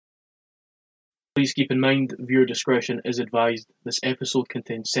Please keep in mind viewer discretion is advised. This episode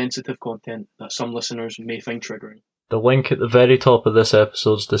contains sensitive content that some listeners may find triggering. The link at the very top of this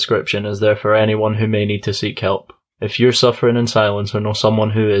episode's description is there for anyone who may need to seek help. If you're suffering in silence or know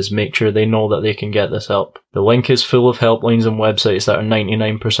someone who is, make sure they know that they can get this help. The link is full of helplines and websites that are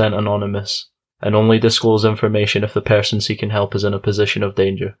 99% anonymous, and only disclose information if the person seeking help is in a position of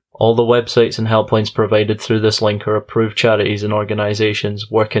danger. All the websites and helplines provided through this link are approved charities and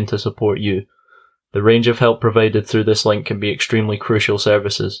organisations working to support you. The range of help provided through this link can be extremely crucial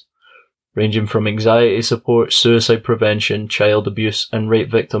services, ranging from anxiety support, suicide prevention, child abuse and rape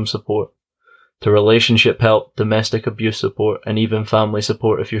victim support, to relationship help, domestic abuse support, and even family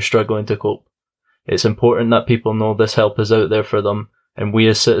support if you're struggling to cope. It's important that people know this help is out there for them, and we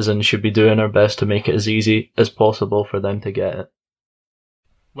as citizens should be doing our best to make it as easy as possible for them to get it.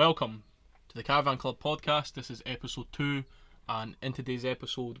 Welcome to the Caravan Club podcast. This is episode 2, and in today's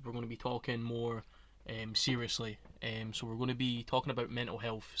episode we're going to be talking more seriously. So we're going to be talking about mental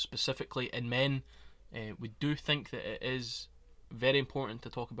health, specifically in men. We do think that it is very important to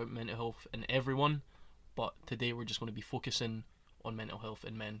talk about mental health in everyone, but today we're just going to be focusing on mental health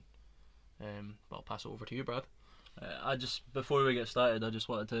in men. But I'll pass it over to you, Brad. Before we get started, I just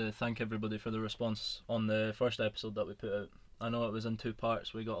wanted to thank everybody for the response on the first episode that we put out. I know it was in 2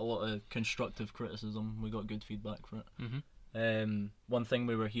 parts. We got a lot of constructive criticism. We got good feedback for it. One thing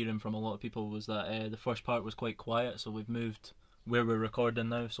we were hearing from a lot of people was that the first part was quite quiet, so we've moved where we're recording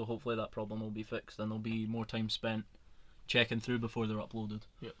now, so hopefully that problem will be fixed and there'll be more time spent checking through before they're uploaded.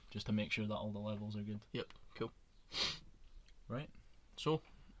 Yep. Just to make sure that all the levels are good. Yep, cool. Right. So,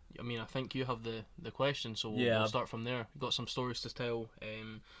 I mean, I think you have the question, so we'll start from there. We've got some stories to tell.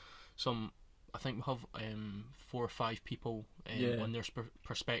 I think we have 4 or 5 people on their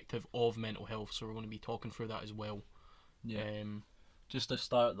perspective of mental health, so we're going to be talking through that as well. Yeah. Just to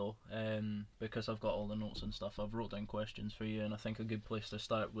start though, because I've got all the notes and stuff, I've wrote down questions for you, and I think a good place to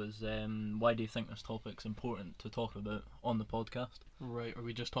start was why do you think this topic's important to talk about on the podcast? Right, are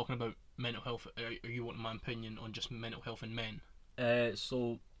we just talking about mental health? Are you wanting my opinion on just mental health in men?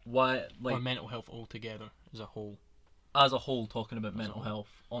 So why, or mental health altogether as a whole? As a whole, talking about mental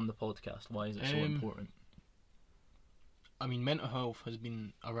health on the podcast, why is it so important? I mean, mental health has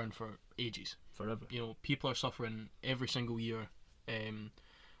been around for ages. Forever. You know, people are suffering every single year.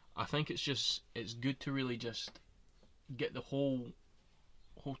 I think it's good to really just get the whole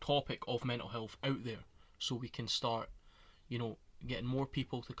topic of mental health out there, so we can start, getting more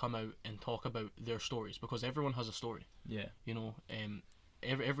people to come out and talk about their stories, because everyone has a story. Yeah.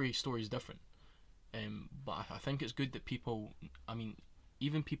 Every story is different. But I think it's good that people,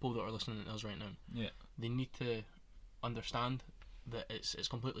 even people that are listening to us right now, they need to understand that it's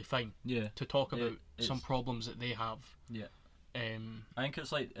completely fine to talk about some problems that they have. Yeah. I think it's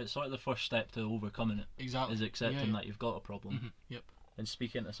sort of the first step to overcoming it. Exactly. Is accepting that you've got a problem. Mm-hmm. Yep. And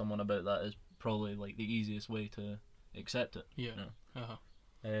speaking to someone about that is probably the easiest way to accept it. Yeah.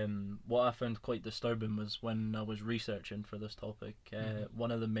 What I found quite disturbing was when I was researching for this topic,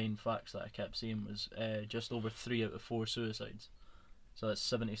 one of the main facts that I kept seeing was just over 3 out of 4 suicides. So that's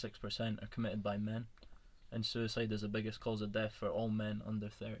 76% are committed by men. And suicide is the biggest cause of death for all men under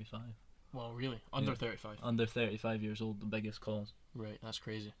 35. Well, really? Under 35? Under 35 years old, the biggest cause. Right, that's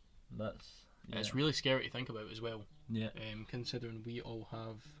crazy. It's really scary to think about as well. Yeah. Considering we all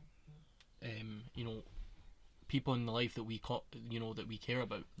have, people in the life that we that we care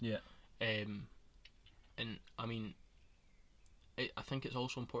about. Yeah. And I mean, I think it's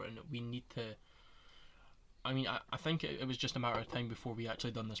also important that we need to. I think it was just a matter of time before we actually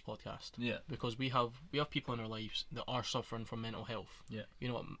done this podcast. Yeah. Because we have people in our lives that are suffering from mental health. Yeah.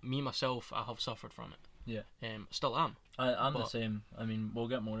 Me myself, I have suffered from it. Yeah. Still am. I'm the same. We'll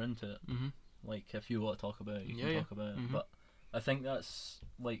get more into it. Mm-hmm. If you want to talk about it, you can talk about it. Mm-hmm. But I think that's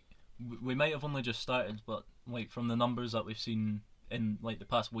we might have only just started, but from the numbers that we've seen in the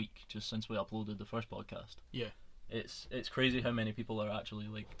past week, just since we uploaded the first podcast. Yeah. It's crazy how many people are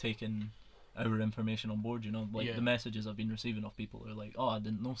actually taking our information on board, the messages I've been receiving of people are oh, I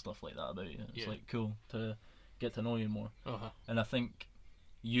didn't know stuff like that about you. It's cool to get to know you more. And I think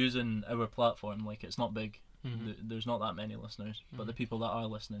using our platform, it's not big. Mm-hmm. There's not that many listeners, but the people that are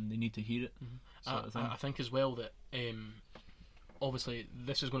listening, they need to hear it. Mm-hmm. I think as well that obviously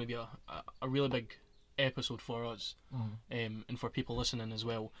this is going to be a really big episode for us, and for people listening as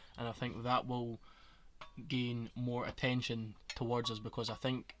well, and I think that will gain more attention towards us, because I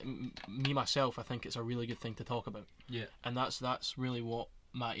think I think it's a really good thing to talk about. Yeah. And that's really what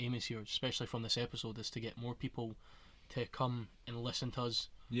my aim is here, especially from this episode, is to get more people to come and listen to us.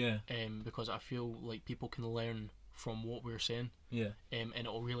 Yeah. Because I feel like people can learn from what we're saying. Yeah. And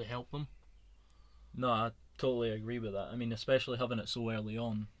it'll really help them. No, I totally agree with that. I mean, especially having it so early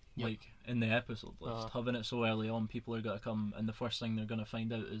on, Yep. like in the episode list, having it so early on, people are going to come, and the first thing they're going to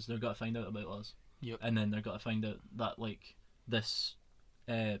find out is they're going to find out about us. Yep. And then they're going to find out that, like, this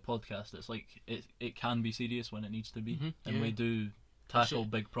podcast, it's like, it can be serious when it needs to be. Mhm, and yeah. we do tackle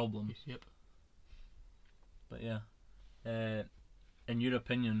big problems. Yep. But yeah. In your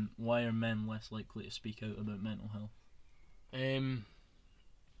opinion, why are men less likely to speak out about mental health?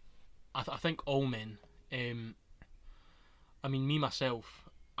 I think all men. I mean, me myself,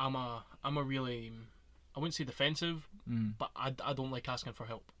 I'm a really, I wouldn't say defensive, but I don't like asking for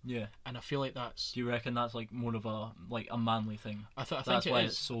help. Yeah. And I feel like that's. Do you reckon that's like more of a manly thing? I think That's it why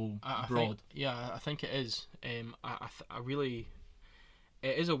is. it's so I broad. I think it is. I really.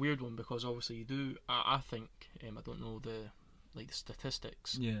 It is a weird one because obviously you do. I think I don't know the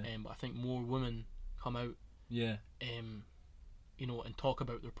statistics. Yeah. But I think more women come out. Yeah. You know, and talk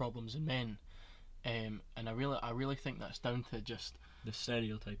about their problems than men. And I really think that's down to just the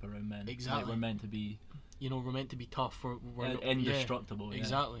stereotype around men. Exactly. Like we're meant to be. You know, we're meant to be tough. We're indestructible. Yeah, yeah.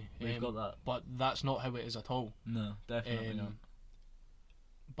 exactly. We've got that. But that's not how it is at all. No, definitely not.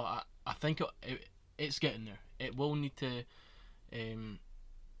 But I think it's getting there. It will need to.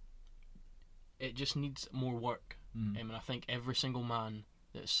 It just needs more work. And I think every single man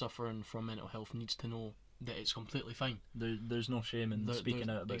that's suffering from mental health needs to know that it's completely fine. There's no shame in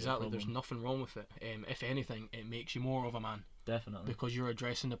speaking out about exactly. your There's problem. nothing wrong with it. If anything, it makes you more of a man. Definitely. Because you're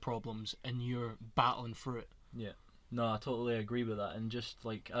addressing the problems and you're battling through it. Yeah. No, I totally agree with that. And just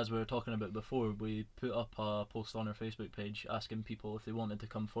like as we were talking about before, we put up a post on our Facebook page asking people if they wanted to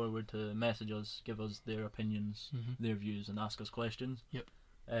come forward to message us, give us their opinions, their views, and ask us questions. Yep.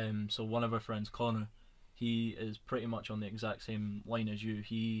 So one of our friends, Connor, he is pretty much on the exact same line as you.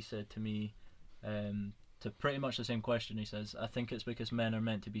 He said to me, to pretty much the same question, he says, I think it's because men are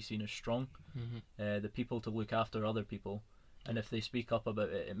meant to be seen as strong, the people to look after other people, and if they speak up about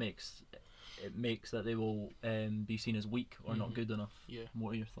it, it makes that they will be seen as weak or not good enough. Yeah. What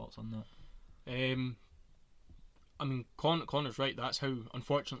are your thoughts on that? I mean, Connor's right. That's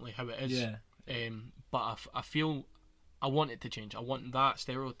unfortunately how it is. Yeah. But I feel I want it to change. I want that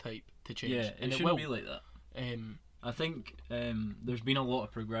stereotype to change. Yeah, and it shouldn't be like that. I think there's been a lot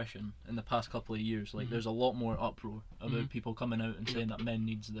of progression in the past couple of years. Like there's a lot more uproar about people coming out and saying that men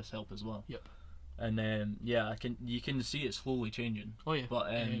needs this help as well. Yep. And you can see it slowly changing. Oh yeah.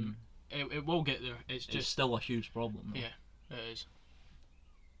 But it will get there. It's just still a huge problem. Yeah, it is.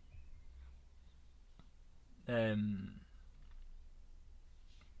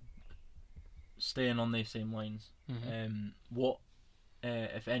 Staying on these same lines, what,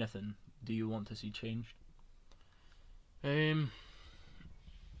 if anything, do you want to see changed? I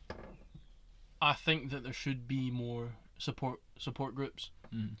think that there should be more support groups.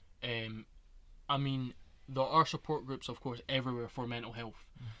 I mean, there are support groups, of course, everywhere for mental health,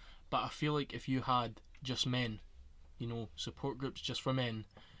 but I feel like if you had just men, you know, support groups just for men,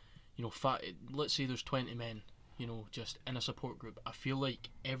 you know, let's say there's 20 men, you know, just in a support group, I feel like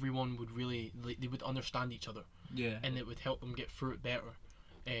everyone would really, they would understand each other. Yeah. And it would help them get through it better.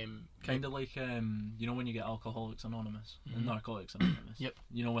 Kind of like you know when you get Alcoholics Anonymous and Narcotics Anonymous. Yep.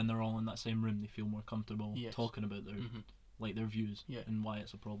 You know when they're all in that same room, they feel more comfortable talking about their their views and why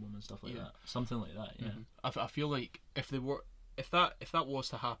it's a problem and stuff like that. Something like that. Yeah. I feel like if that was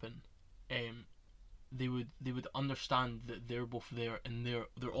to happen, they would understand that they're both there and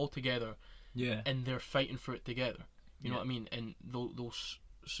they're all together. Yeah. And they're fighting for it together. You know what I mean? And they'll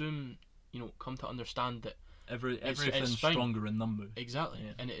soon, you know, come to understand that everything's stronger in numbers. Exactly.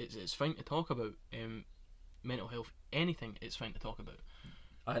 Yeah. And it's fine to talk about mental health. Anything, it's fine to talk about.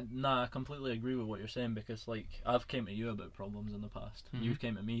 I completely agree with what you're saying, because like I've came to you about problems in the past. You've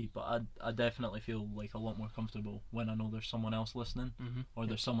came to me, but I definitely feel like a lot more comfortable when I know there's someone else listening, or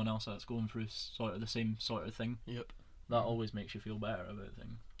there's someone else that's going through sort of the same sort of thing. Yep. That always makes you feel better about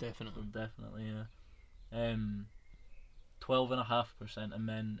things. Definitely. So definitely, yeah. 12.5% of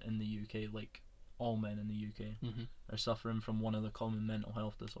men in the UK, like all men in the UK, are suffering from one of the common mental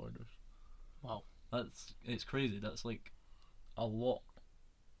health disorders. Wow. It's crazy. That's like a lot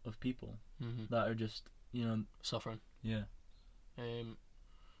of people that are just, you know, suffering. Yeah.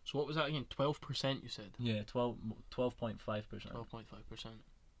 So what was that again? 12% you said? Yeah, 12.5%. 12.5%.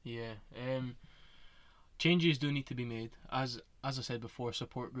 Yeah. Changes do need to be made. As I said before,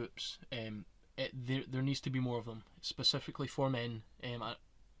 support groups. There needs to be more of them, specifically for men. I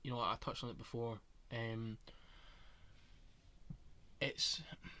touched on it before. I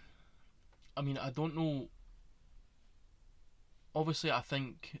don't know. Obviously, I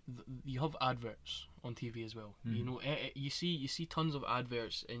think you have adverts on TV as well. You know, you see tons of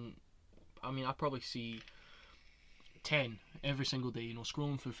adverts, and I probably see 10 every single day,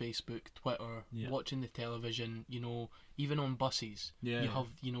 scrolling through Facebook, Twitter, watching the television, even on buses. You have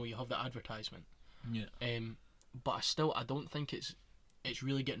the advertisement. But I don't think it's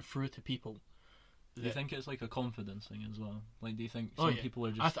really getting through to people. Do you think it's like a confidence thing as well? Like, do you think some people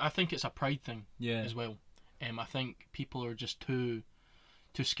are just... I think it's a pride thing as well. I think people are just too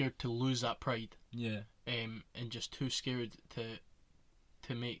scared to lose that pride. And just too scared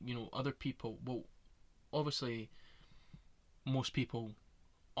to make, other people... Well, obviously, most people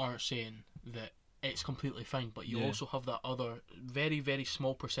are saying that it's completely fine, but you also have that other very, very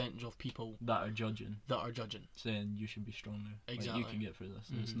small percentage of people that are judging, saying you should be stronger. Exactly. Like, you can get through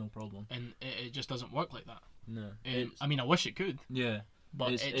this. It's no problem. And it just doesn't work like that. No. I wish it could. Yeah.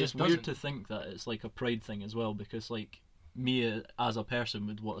 But it's it just weird doesn't. to think that it's like a pride thing as well, because like me as a person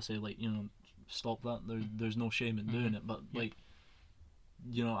would want to say, like, stop that. There's no shame in doing it, but like,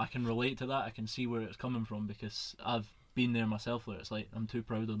 I can relate to that. I can see where it's coming from, because I've been there myself, where it's like, I'm too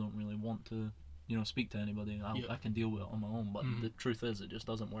proud, I don't really want to speak to anybody. I can deal with it on my own, but the truth is, it just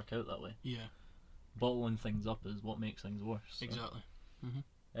doesn't work out that way. Bottling things up is what makes things worse. So. Exactly.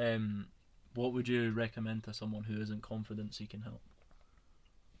 What would you recommend to someone who isn't confident seeking help?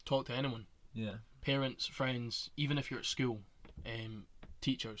 Talk to anyone. Parents, friends, even if you're at school,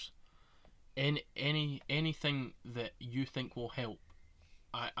 teachers, anything that you think will help.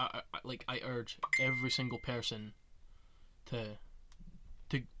 I urge every single person to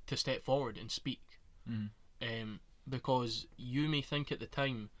step forward and speak, because you may think at the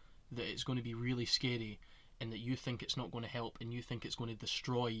time that it's going to be really scary, and that you think it's not going to help, and you think it's going to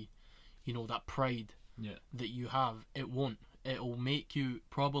destroy, that pride that you have. It won't. It'll make you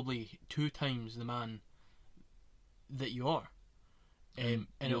probably 2 times the man that you are, and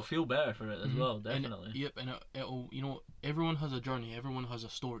you'll feel better for it as well. Definitely. And it'll. Everyone has a journey. Everyone has a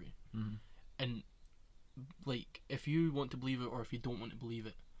story, and like, if you want to believe it or if you don't want to believe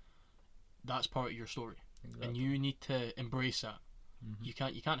it, that's part of your story. Exactly. And you need to embrace that. You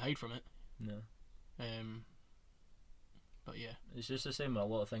can't hide from it. No. But yeah, it's just the same with a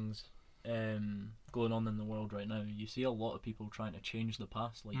lot of things going on in the world right now. You see a lot of people trying to change the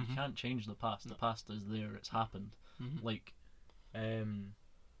past. Like, you can't change the past. The past is there. It's happened. Like,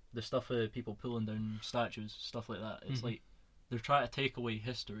 the stuff of people pulling down statues, stuff like that. It's like they're trying to take away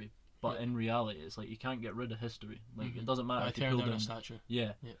history. But in reality, it's like, you can't get rid of history. Like, it doesn't matter if you pull down a statue.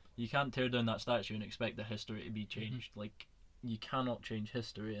 You can't tear down that statue and expect the history to be changed. Like, you cannot change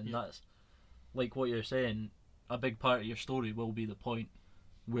history, and that's like what you're saying. A big part of your story will be the point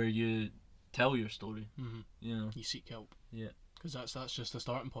where you tell your story. You seek help. Because that's just the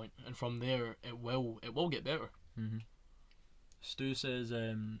starting point, and from there it will get better. Stu says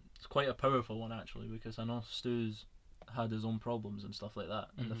it's quite a powerful one, actually, because I know Stu's had his own problems and stuff like that,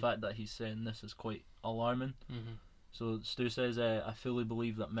 and the fact that he's saying this is quite alarming. So Stu says, I fully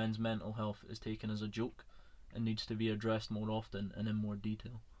believe that men's mental health is taken as a joke and needs to be addressed more often and in more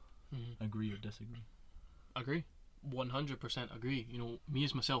detail. Agree or disagree? Agree. 100% agree. Me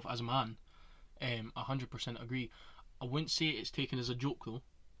as myself, as a man, 100% agree. I wouldn't say it's taken as a joke though.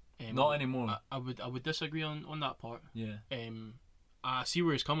 Not anymore. I would disagree on that part. Yeah. I see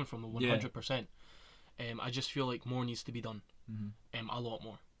where he's coming from though, 100%. I just feel like more needs to be done. A lot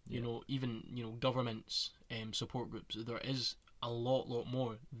more. Even governments, support groups. There is a lot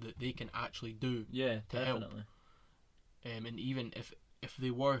more that they can actually do. Yeah, to definitely. Help. And even if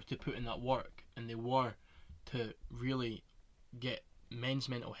they were to put in that work, and they were to really get men's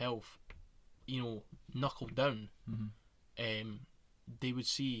mental health, knuckled down, they would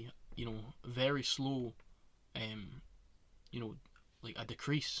see, very slow, like a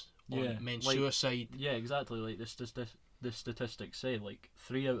decrease on men's suicide. Yeah, exactly. Like the statistics say, like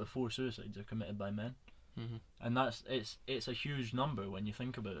 3 out of 4 suicides are committed by men, and it's a huge number when you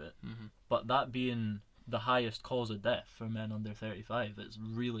think about it. But that being the highest cause of death for men under 35, it's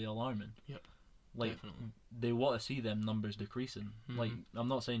really alarming. Like, definitely. They want to see them numbers decreasing. Like, I'm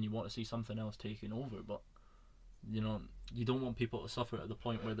not saying you want to see something else taking over, but you don't want people to suffer at the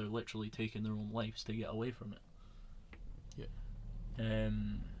point where they're literally taking their own lives to get away from it.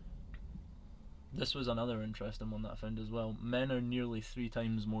 This was another interesting one that I found as well. Men are nearly 3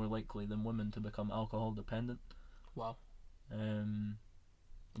 times more likely than women to become alcohol dependent. Wow.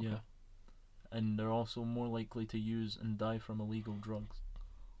 Yeah. And they're also more likely to use and die from illegal drugs.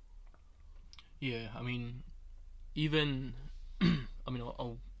 Yeah, I mean, even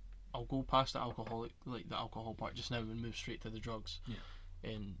I'll go past the alcohol part just now and move straight to the drugs.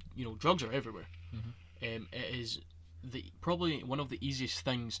 And drugs are everywhere. It is probably one of the easiest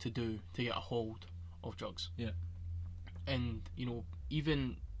things to do to get a hold of drugs. And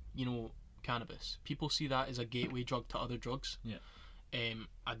even cannabis. People see that as a gateway drug to other drugs. Yeah.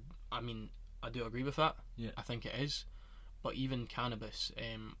 I mean, I do agree with that. Yeah. I think it is, but even cannabis,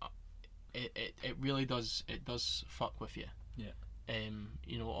 it really does fuck with you. Yeah.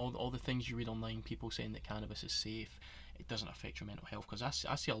 You know, all the things you read online, people saying that cannabis is safe, it doesn't affect your mental health, because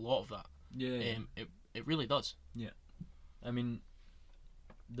I see a lot of that. Yeah. It really does. Yeah. I mean,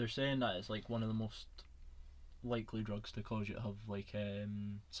 they're saying that it's like one of the most likely drugs to cause you to have like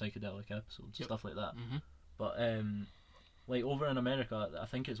psychedelic episodes, Yep. stuff like that. Mm-hmm. But like over in America, I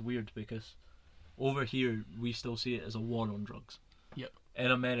think it's weird because over here we still see it as a war on drugs. Yep.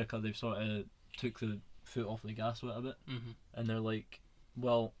 In America, they've sort of took the foot off the gas a bit, Mm-hmm. and they're like,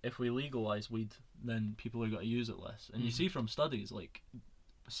 well, if we legalize weed, then people are going to use it less. And you Mhm. see from studies, like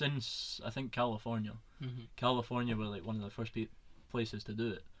since I think California Mm-hmm. were like one of the first places to do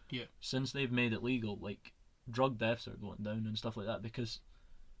it. Yeah. Since they've made it legal, like drug deaths are going down and stuff like that, because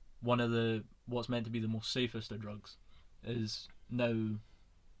one of the what's meant to be the most safest of drugs is now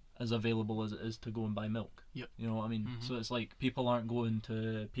as available as it is to go and buy milk. Yep. You know what I mean? Mhm. So it's like people aren't going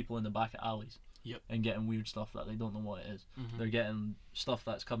to people in the back of alleys. Yep. And getting weird stuff that they don't know what it is. Mm-hmm. They're getting stuff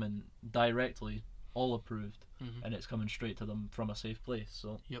that's coming directly, all approved, Mm-hmm. and it's coming straight to them from a safe place.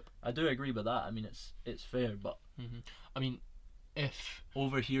 So Yep. I do agree with that. I mean, it's fair, but Mm-hmm. I mean, if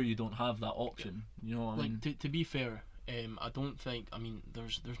over here you don't have that option. You know what I mean? like to be fair, I don't think. I mean,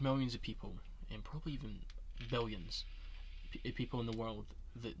 there's millions of people, and probably even billions, people in the world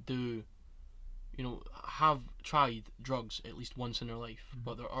that do, you know, have tried drugs at least once in their life. Mhm.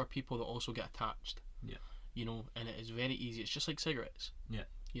 But there are people that also get attached. Yeah. You know, and it is very easy. It's just like cigarettes. Yeah.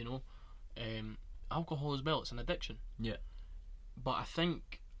 You know, alcohol as well. It's an addiction. Yeah. But I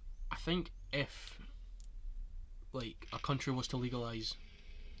think if like a country was to legalize,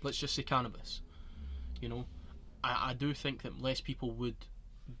 let's just say cannabis, you know, I do think that less people would,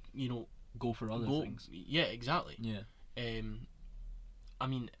 you know, Go for other go. things. Yeah, exactly. Yeah. I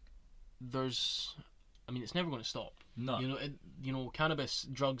mean, it's never going to stop. No. You know, cannabis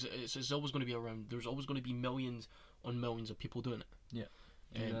drugs. It's always going to be around. There's always going to be millions on millions of people doing it. Yeah.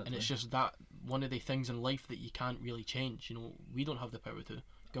 And Exactly. it's just that one of the things in life that you can't really change. You know, we don't have the power to.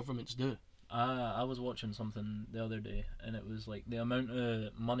 Governments do. I was watching something the other day, and it was like the amount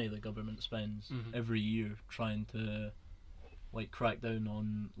of money the government spends Mhm. every year trying to like crack down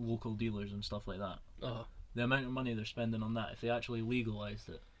on local dealers and stuff like that. The amount of money they're spending on that, if they actually legalized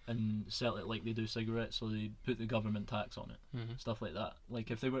it and sell it like they do cigarettes, so they put the government tax on it, Mm-hmm. stuff like that.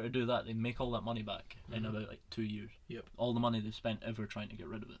 Like if they were to do that, they'd make all that money back in Mhm. about like 2 years. Yep. All the money they've spent ever trying to get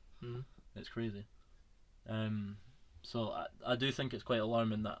rid of it. Mhm. It's crazy. So I do think it's quite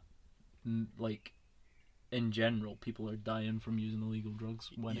alarming that like in general people are dying from using illegal drugs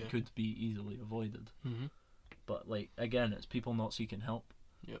when Yeah. it could be easily avoided. Mm-hmm. But like again, it's people not seeking help.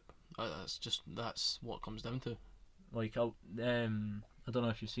 That's what it comes down to. Like I don't know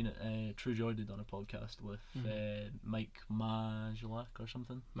if you've seen it. True Joy did on a podcast with Mike Majlak or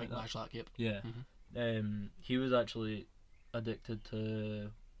something. Mike like that. Majlak, yep. Yeah. He was actually addicted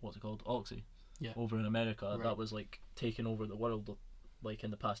to what's it called, Oxy. Yeah. Over in America, Right. that was like taking over the world, like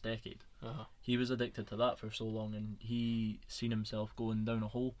in the past decade. Uh-huh. He was addicted to that for so long, and he seen himself going down a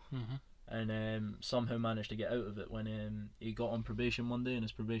hole, Mm-hmm. and somehow managed to get out of it when he got on probation one day, and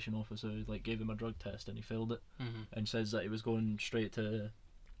his probation officer like gave him a drug test, and he failed it, Mm-hmm. and says that he was going straight to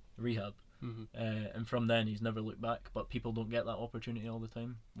rehab. Mm-hmm. And from then he's never looked back. But people don't get that opportunity all the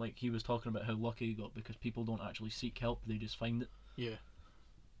time. Like he was talking about how lucky he got because people don't actually seek help; they just find it. Yeah.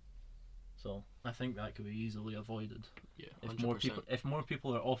 So I think that could be easily avoided Yeah. if more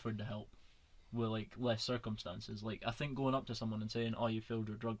people are offered the help with like less circumstances. Like I think going up to someone and saying, "Oh, you failed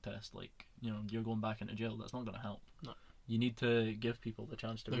your drug test," like you're going back into jail. That's not going to help. No. You need to give people the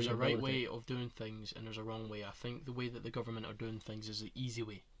chance to. There's a right way rehabilitate. of doing things and there's a wrong way. I think the way that the government are doing things is the easy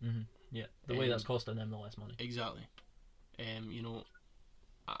way. Mm-hmm. Yeah, the way that's costing them the less money. Exactly. You know,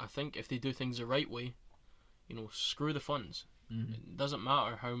 I think if they do things the right way, you know, screw the funds. Mm-hmm. It doesn't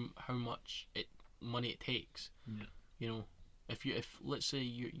matter how much money it takes. Yeah. You know, if let's say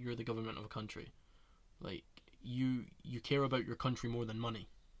you're the government of a country, like you care about your country more than money.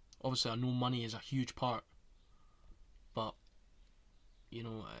 Obviously, I know money is a huge part, but you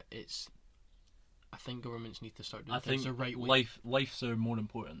know, I think governments need to start doing things the right way. Life's are more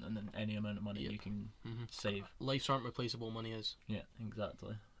important than any amount of money Yep. you can Mhm. save. Lives aren't replaceable. Money is. Yeah,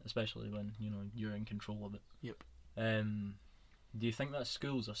 exactly. Especially when you're in control of it. Yep. Do you think that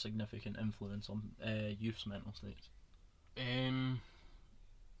schools a significant influence on youth's mental states?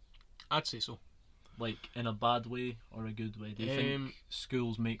 I'd say so. Like in a bad way or a good way? Do you think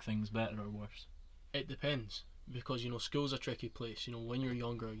schools make things better or worse? It depends. because school's a tricky place. When you're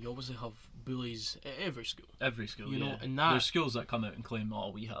younger, you obviously have bullies at every school. Every school, and that there's schools that come out and claim,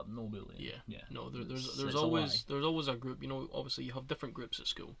 "Oh, we have no bullying." Yeah. No, there's It's always a group. Obviously you have different groups at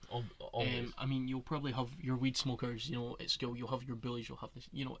school. Always. You'll probably have your weed smokers. At school, you'll have your bullies. You'll have this.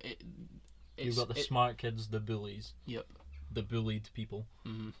 You've got the smart kids, the bullies. Yep. The bullied people.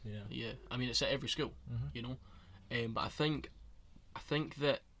 Mm-hmm. Yeah. Yeah. It's at every school. Mm-hmm. But I think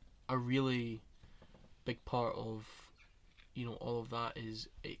that a really big part of all of that is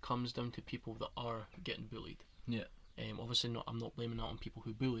it comes down to people that are getting bullied. Yeah. Obviously I'm not blaming that on people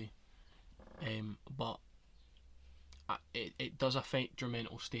who bully, but it does affect your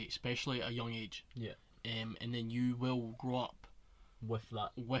mental state, especially at a young age. Yeah. And then you will grow up with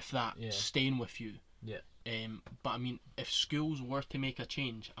that yeah. staying with you. Yeah. But if schools were to make a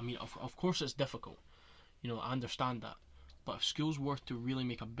change, of course it's difficult. I understand that, but if schools were to really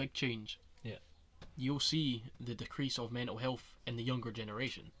make a big change, yeah, you'll see the decrease of mental health in the younger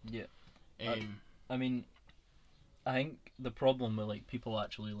generation. Yeah. I think the problem with people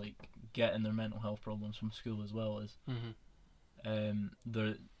actually getting their mental health problems from school as well is,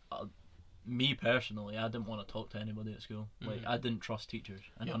 me personally, I didn't want to talk to anybody at school. I didn't trust teachers,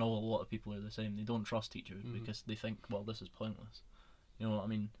 and I know a lot of people are the same. They don't trust teachers because they think, well, this is pointless. You know what I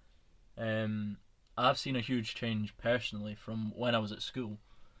mean? I've seen a huge change personally from when I was at school.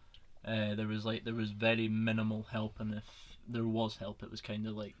 There was very minimal help, and if there was help, it was kind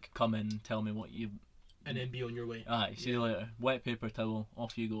of come in, tell me what you, and then be on your way. Aye, see you later. Wet paper towel,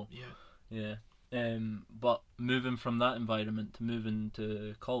 off you go. Yeah. But moving from that environment to moving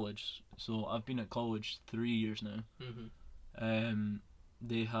to college, so I've been at college 3 years now. Mm-hmm.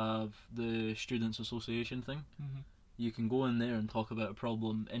 They have the Students Association thing. Mm-hmm. You can go in there and talk about a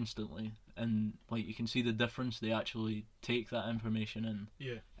problem instantly, and you can see the difference. They actually take that information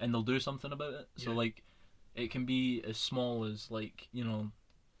in, and they'll do something about it. So it can be as small as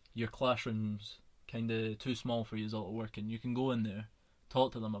your classroom's kind of too small for you all to work in. You can go in there,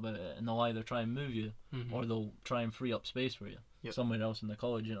 talk to them about it, and they'll either try and move you, or they'll try and free up space for you somewhere else in the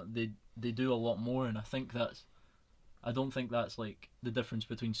college. They do a lot more, and I don't think that's the difference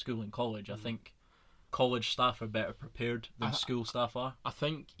between school and college. I think college staff are better prepared than school staff are. I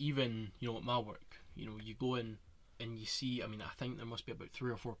think even at my work, you go in and you see. I think there must be about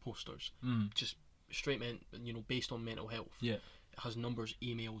 3 or 4 posters, just straight based on mental health. Yeah, it has numbers,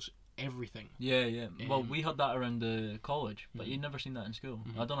 emails, everything. Yeah. Well, we had that around the college, but you'd never seen that in school.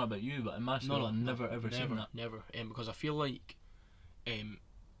 I don't know about you, but in my school, I've never seen that. Never. Because I feel like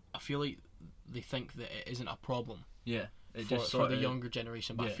they think that it isn't a problem. Yeah, for the younger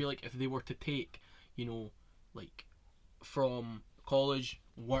generation. But I feel like if they were to take, from college,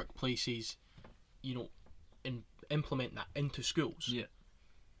 workplaces, and implement that into schools,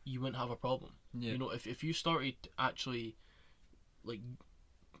 you wouldn't have a problem. Yeah. If you started actually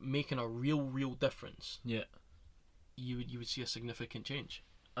making a real difference, you would see a significant change.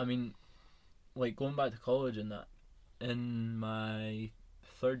 Going back to college and that, in my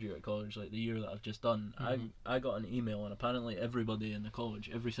 3rd year at college, the year that I've just done, I got an email, and apparently everybody in the college,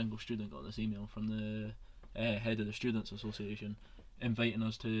 every single student got this email from the head of the Students Association inviting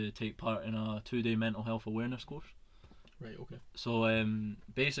us to take part in a 2-day mental health awareness course. Right, okay. So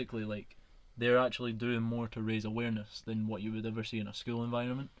basically they're actually doing more to raise awareness than what you would ever see in a school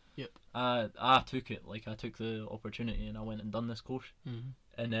environment. Yep. I took it, I took the opportunity, and I went and done this course.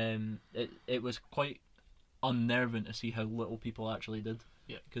 And it was quite unnerving to see how little people actually did.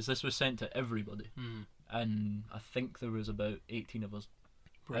 Yeah. Because this was sent to everybody, and I think there was about 18 of us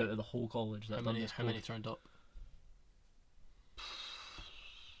out of the whole college that done this course. How many turned up?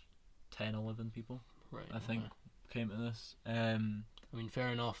 10, 11 people. Right. I think came to this. Fair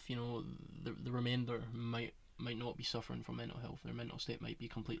enough. The remainder might not be suffering from mental health. Their mental state might be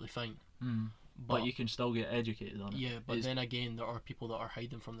completely fine. But you can still get educated on it. Yeah, but then again, there are people that are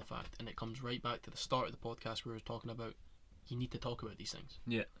hiding from the fact, and it comes right back to the start of the podcast where we were talking about you need to talk about these things.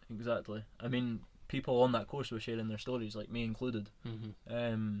 Yeah, exactly. People on that course were sharing their stories, me included.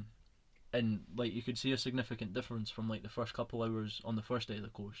 And you could see a significant difference from the first couple hours on the first day of the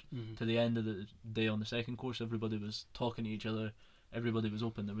course to the end of the day on the second course. Everybody was talking to each other. Everybody was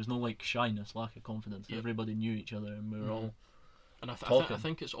open. There was no shyness, lack of confidence. Yep. Everybody knew each other, and we were all. And I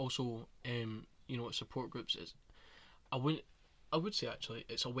think it's also support groups is. I would say actually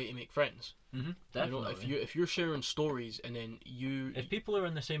it's a way to make friends. Definitely. If you're sharing stories and then if people are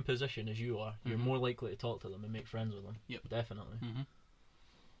in the same position as you are, you're more likely to talk to them and make friends with them. Yep. Definitely.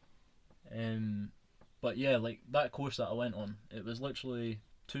 But that course that I went on, it was literally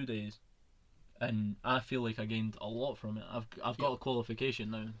 2 days, and I feel like I gained a lot from it. I've got a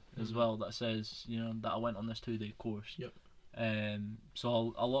qualification now as well that says, you know, that I went on this 2-day course. Yep.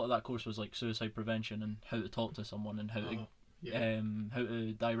 So a lot of that course was like suicide prevention and how to talk to someone and how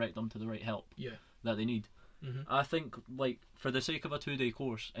to direct them to the right help that they need. I think, like, for the sake of a 2-day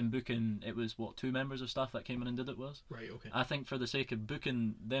course and booking, it was 2 members of staff that came in and did it with us. Right. Okay. I think for the sake of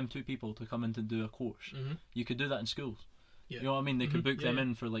booking them 2 people to come in to do a course, you could do that in schools. Yeah. You know what I mean? They could book them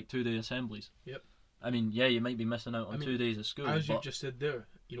in for like 2-day assemblies. Yep. I mean, yeah, you might be missing out on 2 days of school. As you just said there,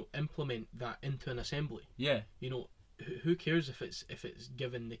 you know, implement that into an assembly. Yeah. You know, who cares if it's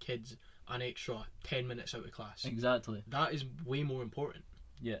giving the kids an extra 10 minutes out of class? Exactly. That is way more important.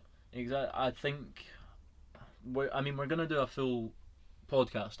 Yeah. Exactly. I think we're gonna do a full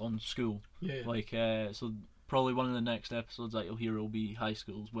podcast on school. Yeah. Like, so probably one of the next episodes that you'll hear will be high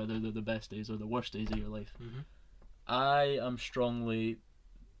schools, whether they're the best days or the worst days of your life. I am strongly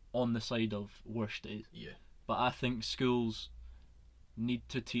on the side of worst days. Yeah. But I think schools need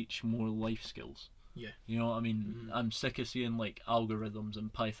to teach more life skills. Yeah. You know what I mean? I'm sick of seeing like algorithms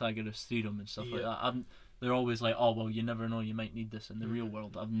and Pythagoras theorem and stuff like that. They're always like, oh well, you never know, you might need this in the real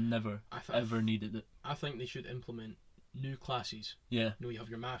world. I've never ever needed it. I think they should implement new classes. Yeah. You know, you have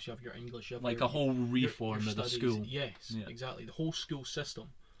your maths, you have your English, you have like your, a whole reform your of the studies. school. Yes, Yeah. exactly. The whole school system.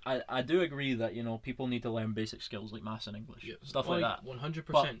 I do agree that, you know, people need to learn basic skills like maths and English, stuff like that.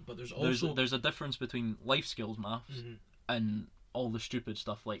 100%. But there's also there's a difference between life skills maths and all the stupid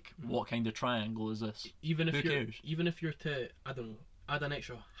stuff like what kind of triangle is this? Even if Who cares? Even if you're to, I don't know, add an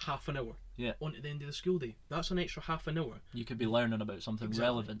extra half an hour onto the end of the school day, that's an extra half an hour. You could be learning about something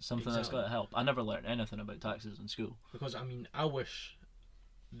relevant, something that's going to help. I never learned anything about taxes in school. Because I mean, I wish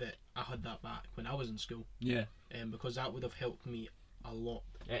that I had that back when I was in school. Yeah. Because that would have helped me a lot.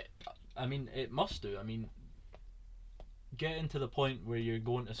 It must do. I mean, getting to the point where you're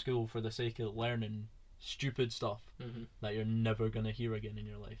going to school for the sake of learning stupid stuff that you're never going to hear again in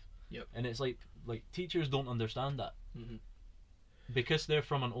your life. Yep. And it's like teachers don't understand that. Because they're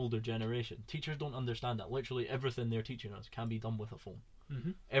from an older generation. Teachers don't understand that literally everything they're teaching us can be done with a phone.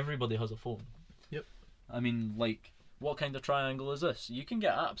 Everybody has a phone. Yep. I mean, like, what kind of triangle is this? You can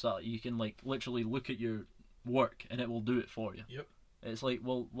get apps that you can like literally look at your work and it will do it for you. Yep. It's like,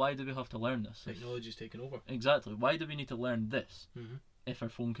 well, why do we have to learn this? Technology's taken over. Exactly. Why do we need to learn this if our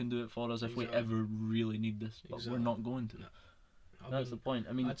phone can do it for us if we ever really need this? But we're not going to. No. That's the point.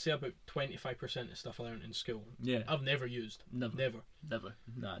 I mean, I'd say about 25% of stuff I learned in school. Yeah. I've never used. Never.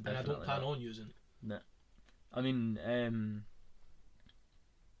 Nah, and I don't plan on using. Nah. I mean,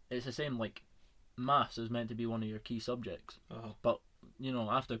 it's the same. Like, maths is meant to be one of your key subjects, but you know,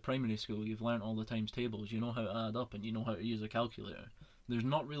 after primary school, you've learnt all the times tables. You know how to add up, and you know how to use a calculator. There's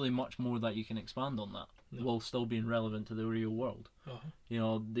not really much more that you can expand on that, while still being relevant to the real world. You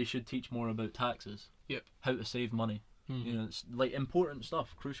know, they should teach more about taxes. Yep. How to save money. You know, it's like important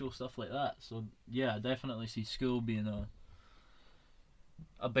stuff, crucial stuff like that. So yeah, I definitely see school being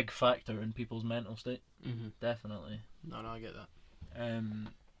a big factor in people's mental state. Definitely. No, I get that.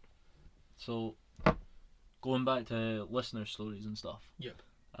 So going back to listener stories and stuff. Yep.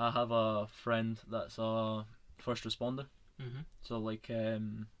 I have a friend that's a first responder. So like a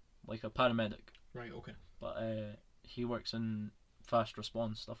paramedic. Right. Okay. But he works in fast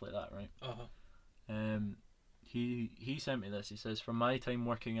response, stuff like that, right? He sent me this. He says, from my time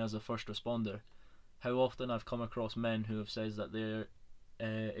working as a first responder, how often I've come across men who have says that they're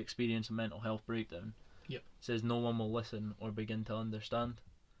experiencing a mental health breakdown. Yep. Says no one will listen or begin to understand.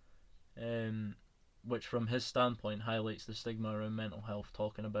 Which from his standpoint highlights the stigma around mental health,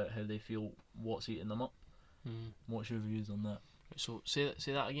 talking about how they feel what's eating them up. What's your views on that? So say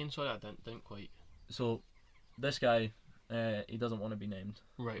that again. Sorry, I didn't quite. So this guy, he doesn't want to be named.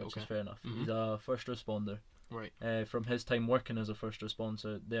 Right. Which okay. is fair enough. He's a first responder. Right. From his time working as a first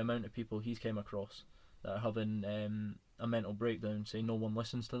responder, the amount of people he's came across that are having a mental breakdown, say no one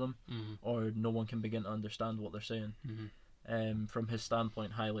listens to them, or no one can begin to understand what they're saying. From his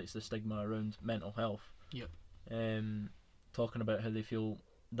standpoint, highlights the stigma around mental health. Yep. Talking about how they feel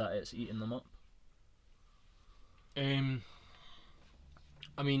that it's eating them up.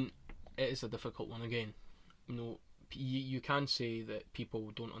 I mean, it is a difficult one again. You know, you can say that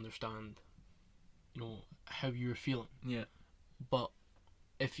people don't understand, you know, how you're feeling. Yeah. But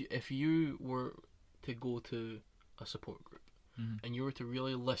if you were to go to a support group and you were to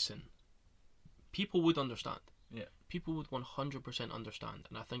really listen, people would understand. Yeah. People would 100% understand,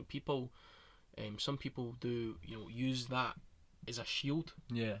 and I think people, some people do, you know, use that as a shield.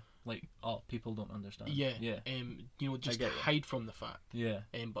 Yeah. Like, oh, people don't understand. Yeah. Yeah. You know, just to hide from the fact. Yeah.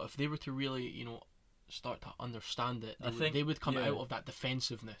 But if they were to really, you know, start to understand it, I think they would come yeah. out of that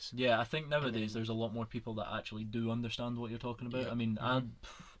defensiveness. Yeah, I think nowadays then- there's a lot more people that actually do understand what you're talking about. Yeah. I mean, Mhm.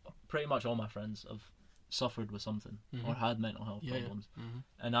 pretty much all my friends have suffered with something or Mhm. had mental health Yeah, problems, Mm-hmm.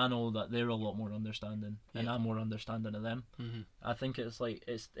 and I know that they're a lot more understanding, and Yeah. I'm more understanding of them. Mm-hmm. I think it's like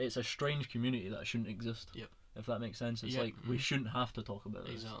it's a strange community that shouldn't exist. Yep. If that makes sense, it's Yeah, like we mhm. shouldn't have to talk about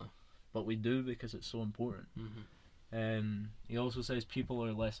this, Exactly. but we do because it's so important. Mm-hmm. He also says people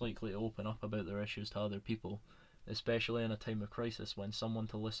are less likely to open up about their issues to other people, especially in a time of crisis when someone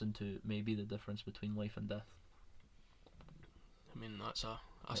to listen to may be the difference between life and death. I mean, that's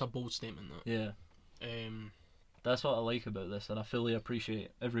a bold statement. That. Yeah. That's what I like about this, and I fully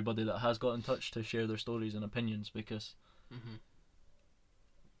appreciate everybody that has got in touch to share their stories and opinions, because Mm-hmm.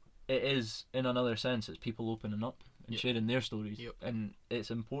 it is, in another sense, it's people opening up and Yep. sharing their stories. Yep. And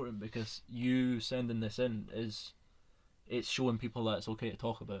it's important because you sending this in it's showing people that it's okay to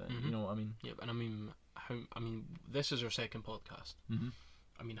talk about it. Mhm. You know what I mean? Yep. And I mean, this is our second podcast. Mm-hmm.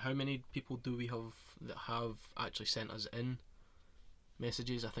 I mean, how many people do we have that have actually sent us in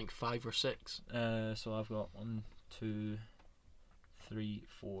messages? I think 5 or 6. So I've got 1, 2, 3,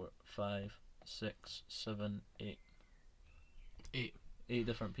 4, 5, 6, 7, 8. 8. 8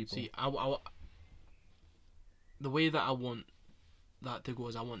 different people. See, the way that I want that to go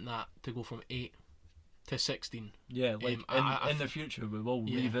is I want that to go from 8 to 16. Yeah, like I in the future we will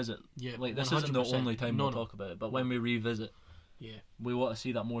Yeah. revisit. Yeah, Like this isn't the 100%. only time No, we'll no. talk about it, but when we revisit, Yeah. we want to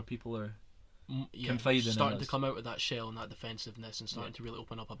see that more people are Yeah, confiding in starting us. to come out of that shell and that defensiveness and starting to really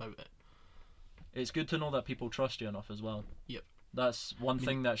open up about it. It's good to know that people trust you enough as well. Yep. That's one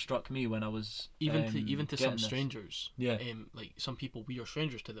thing that struck me when I was Even to getting some this. strangers. Yeah. Like some people, we are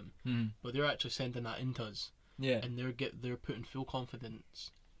strangers to them, Mhm. but they're actually sending that into us, Yeah. and they're putting full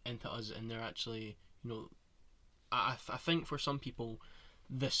confidence into us, and they're actually, I think for some people,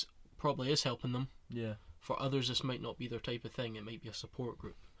 this probably is helping them. Yeah. For others, this might not be their type of thing. It might be a support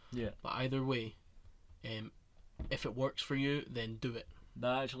group. Yeah. But either way, if it works for you, then do it.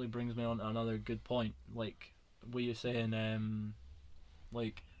 That actually brings me on to another good point. Like, were you saying,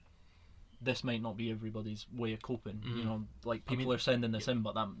 like, this might not be everybody's way of coping. You Mhm. know, like I people mean, are sending this in,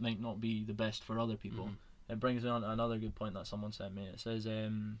 but that might not be the best for other people. Mhm. It brings me on to another good point that someone sent me. It says,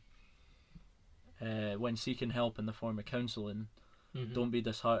 when seeking help in the form of counselling, Mhm. don't be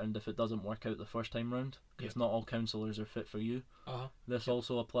disheartened if it doesn't work out the first time round, because Yep. not all counsellors are fit for you. Uh-huh. This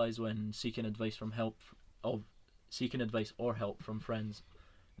also applies when seeking advice or help from friends.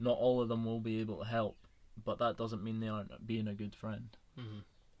 Not all of them will be able to help, but that doesn't mean they aren't being a good friend. Mhm.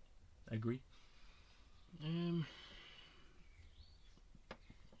 Agree?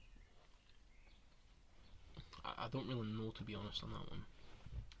 I don't really know, to be honest, on that one.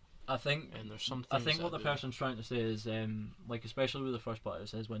 I think And there's some I things think that what the do. person's trying to say is, like, especially with the first part, it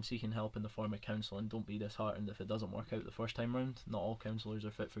says when seeking help in the form of counselling, don't be disheartened if it doesn't work out the first time round. Not all counsellors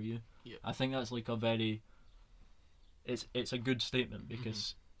are fit for you. Yep. I think that's like a very, it's a good statement,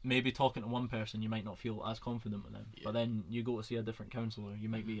 because maybe talking to one person you might not feel as confident with them, Yeah. but then you go to see a different counsellor, you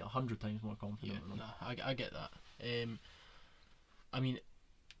might be 100 times more confident Yeah, with them. nah, I get that. I mean,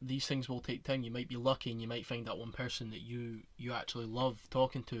 these things will take time. You might be lucky, and you might find that one person that you actually love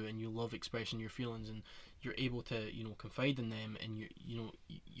talking to, and you love expressing your feelings, and you're able to confide in them, and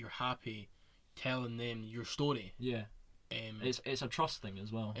you're happy telling them your story. Yeah, it's a trust thing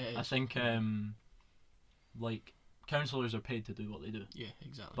as well. It I is. think like counsellors are paid to do what they do. Yeah,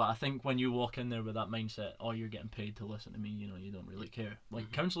 exactly. But I think when you walk in there with that mindset, oh, you're getting paid to listen to me, you don't really care. Like,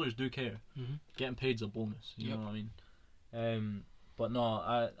 Mhm. counsellors do care. Mhm. Getting paid's a bonus, you Yep. know what I mean? But no,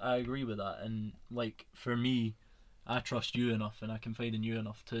 I agree with that. And, like, for me, I trust you enough and I confide in you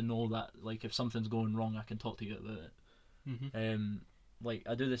enough to know that, like, if something's going wrong, I can talk to you about it. Mhm. Like,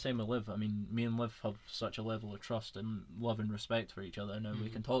 I do the same with Liv. I mean, me and Liv have such a level of trust and love and respect for each other. Now we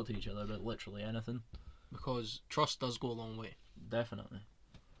Mhm. can talk to each other about literally anything. Because trust does go a long way. Definitely.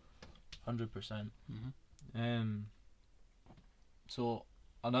 100%. Mhm. So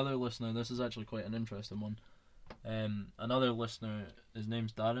another listener, this is actually quite an interesting one. Another listener, his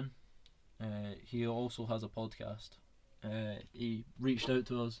name's Darren. He also has a podcast. He reached out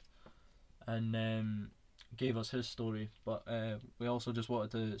to us and gave us his story, but we also just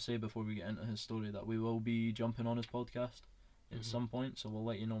wanted to say before we get into his story that we will be jumping on his podcast at Mhm. some point, so we'll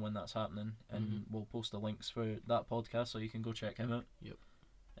let you know when that's happening, and we'll post the links for that podcast so you can go check him out. Yep.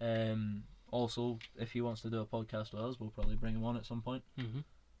 Also, if he wants to do a podcast with us, we'll probably bring him on at some point.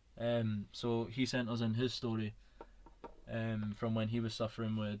 Mhm. So he sent us in his story from when he was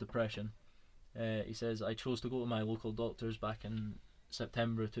suffering with depression. He says, I chose to go to my local doctors back in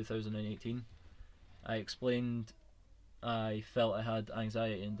September 2018. I explained I felt I had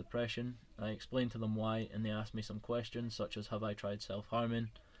anxiety and depression. I explained to them why, and they asked me some questions such as, have I tried self-harming?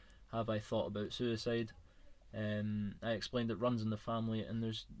 Have I thought about suicide? I explained it runs in the family, and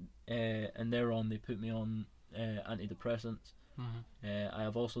thereon they put me on antidepressants. I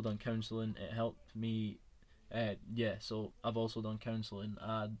have also done counselling. It helped me. So I've also done counselling.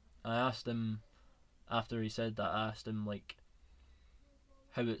 I asked him, after he said that, I asked him like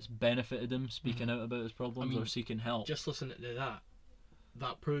how it's benefited him speaking out about his problems or seeking help. Just listening to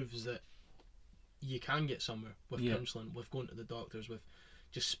that proves that you can get somewhere with counselling, with going to the doctors, with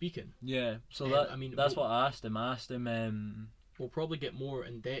just speaking. Yeah, so that's what I asked him. I asked him. We'll probably get more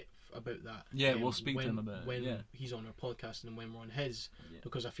in depth about that. Yeah, we'll speak to him about when it. Yeah. he's on our podcast and when we're on his,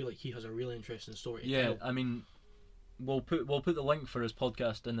 because I feel like he has a really interesting story. I mean, we'll put the link for his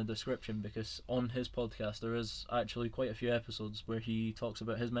podcast in the description, because on his podcast there is actually quite a few episodes where he talks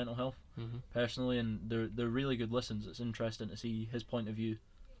about his mental health personally, and they're really good listens. It's interesting to see his point of view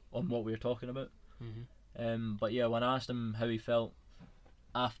on what we're talking about. But yeah, when I asked him how he felt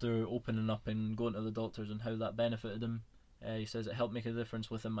after opening up and going to the doctors and how that benefited him, he says it helped make a difference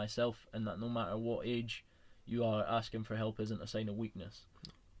within myself, and that no matter what age you are, asking for help isn't a sign of weakness.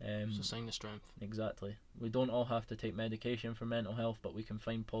 It's a sign of strength. Exactly. We don't all have to take medication for mental health, but we can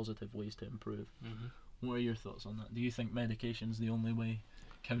find positive ways to improve. What are your thoughts on that? Do you think medication's the only way?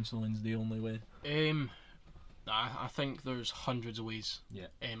 Counselling's the only way? I think there's hundreds of ways. Yeah.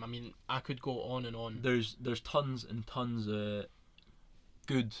 I mean, I could go on and on. There's tons and tons of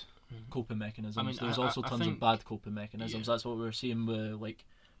good coping mechanisms. I mean, there's also tons of bad coping mechanisms. That's what we're seeing with, like,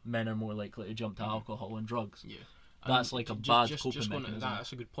 men are more likely to jump to alcohol and drugs. Yeah. That's like a bad coping mechanism.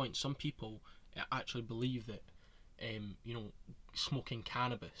 That's a good point. Some people actually believe that, smoking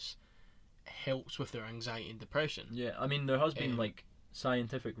cannabis helps with their anxiety and depression. Yeah, I mean, there has been like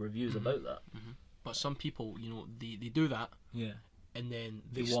scientific reviews about that. But some people, they do that. Yeah. And then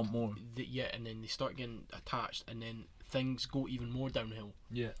they want more. And then they start getting attached, and then things go even more downhill.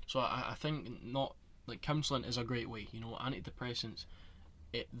 Yeah. So I think counselling is a great way. Antidepressants,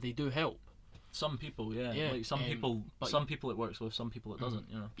 they do help. Some people, like some people it works with, some people it doesn't.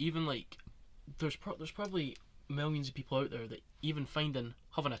 Even like, there's probably millions of people out there that even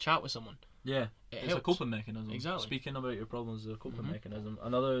having a chat with someone. Yeah, it's helps. a coping mechanism. Exactly. Speaking about your problems is a coping mechanism.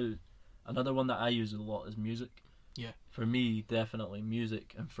 Another one that I use a lot is music. Yeah. For me, definitely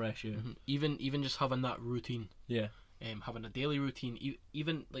music and fresh air. Even just having that routine. Yeah. Having a daily routine.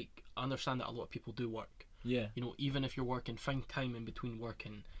 Even like, I understand that a lot of people do work. Yeah. Even if you're working, find time in between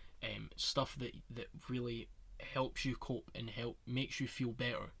working. Stuff that really helps you cope and makes you feel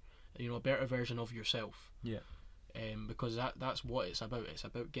better, a better version of yourself. Yeah. Because that's what it's about. It's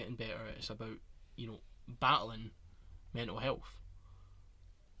about getting better. It's about battling mental health.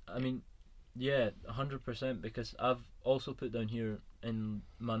 I mean, yeah, 100%. Because I've also put down here in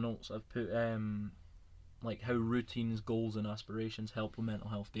my notes, I've put like how routines, goals, and aspirations help with mental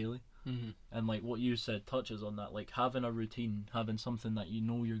health daily. And like what you said touches on that, like having a routine, having something that you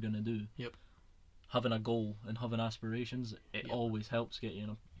know you're going to do, having a goal and having aspirations, it always helps get you in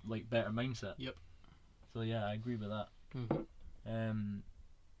a better mindset. So yeah, I agree with that.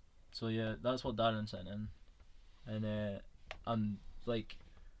 So yeah, that's what Darren sent in, and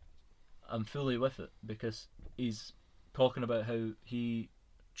I'm fully with it, because he's talking about how he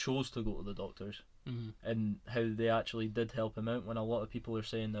chose to go to the doctors. And how they actually did help him out, when a lot of people are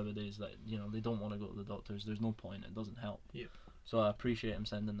saying nowadays that they don't want to go to the doctors, there's no point, it doesn't help. So I appreciate him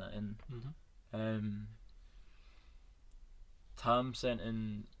sending that in. Tam sent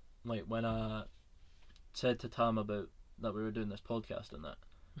in, like, when I said to Tam about that we were doing this podcast and that,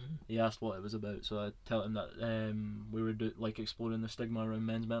 he asked what it was about, so I tell him that we were exploring the stigma around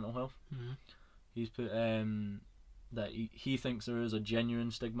men's mental health. He's put that he thinks there is a genuine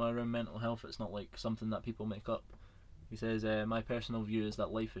stigma around mental health. It's not like something that people make up. He says, my personal view is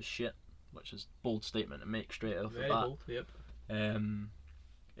that life is shit, which is a bold statement to make straight off the bat. Very bold, yep.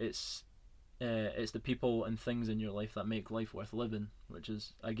 It's the people and things in your life that make life worth living, which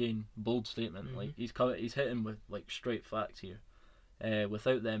is, again, bold statement. Like, he's hitting with like straight facts here.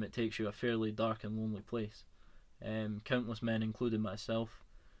 Without them, it takes you a fairly dark and lonely place. Countless men, including myself,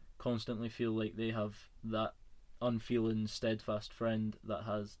 constantly feel like they have that unfeeling, steadfast friend that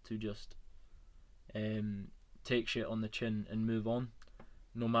has to just take shit on the chin and move on,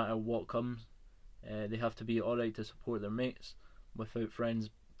 no matter what comes. They have to be alright to support their mates without friends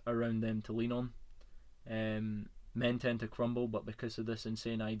around them to lean on. Men tend to crumble, but because of this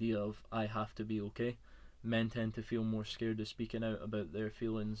insane idea of I have to be okay, men tend to feel more scared of speaking out about their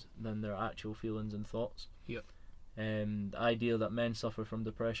feelings than their actual feelings and thoughts. The idea that men suffer from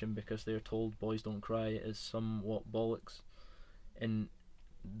depression because they are told boys don't cry is somewhat bollocks, in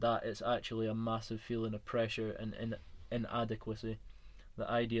that it's actually a massive feeling of pressure and inadequacy. The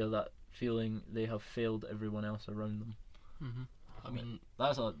idea that feeling they have failed everyone else around them. I mean,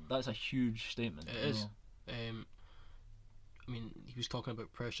 that's a huge statement. it is. I mean, he was talking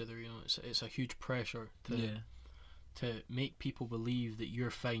about pressure there. You know, it's a huge pressure to make people believe that you're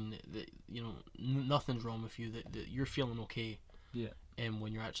fine, that you know nothing's wrong with you, that you're feeling okay. Yeah.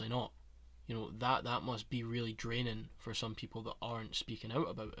 When you're actually not. You know, that must be really draining for some people that aren't speaking out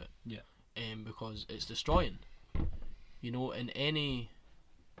about it. Yeah. Because it's destroying. You know, in any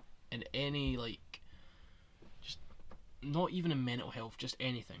like, just not even in mental health, just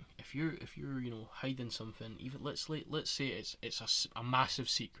anything. If you're you know hiding something, even let's say it's a massive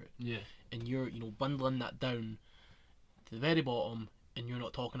secret. Yeah. And you're bundling that down to the very bottom, and you're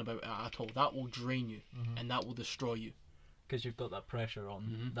not talking about it at all. That will drain you, and that will destroy you. Because you've got that pressure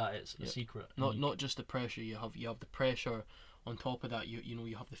on that it's a secret. Not just the pressure. You have the pressure on top of that.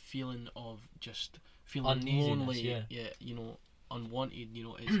 You have the feeling of just feeling lonely. Yeah. You know, unwanted. You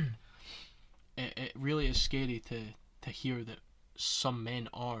know, it really is scary to hear that some men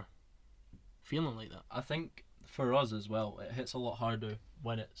are feeling like that. I think for us as well, it hits a lot harder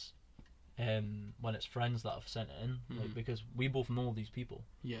when it's friends that have sent it in, like, because we both know these people.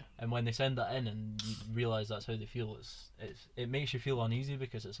 Yeah. And when they send that in and you realise that's how they feel, it makes you feel uneasy,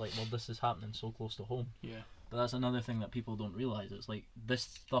 because it's like, well, this is happening so close to home. Yeah. But that's another thing that people don't realise. It's like, this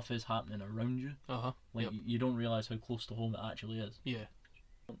stuff is happening around you. Like, Yep. you don't realise how close to home it actually is. Yeah.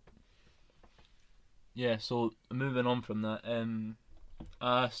 Yeah, so moving on from that,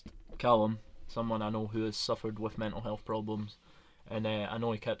 I asked Callum, someone I know who has suffered with mental health problems, and I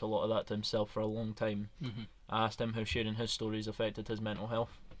know he kept a lot of that to himself for a long time. I asked him how sharing his stories affected his mental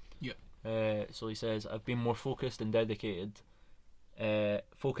health. So he says, I've been more focused, dedicated, and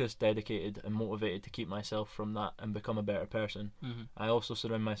motivated to keep myself from that and become a better person. I also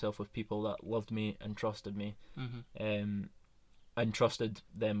surround myself with people that loved me and trusted me, and trusted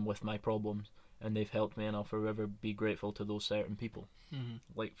them with my problems, and they've helped me, and I'll forever be grateful to those certain people.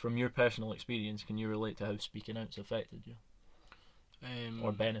 Like, from your personal experience, can you relate to how speaking out's affected you?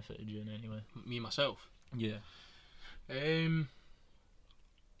 Or benefited you in any way? Me myself. Yeah.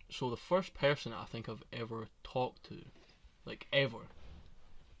 So the first person I think I've ever talked to, like ever,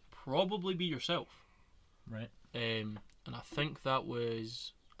 probably be yourself. Right. And I think that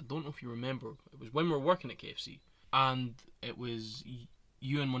was, I don't know if you remember, it was when we were working at KFC, and it was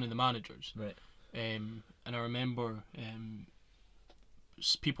you and one of the managers. Right. And I remember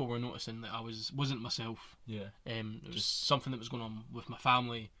people were noticing that I wasn't myself. Yeah. It was something that was going on with my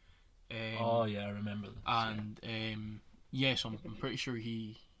family. Oh yeah, I remember this. And so I'm pretty sure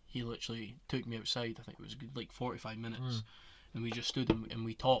he literally took me outside. I think it was a good, like 45 minutes, and we just stood and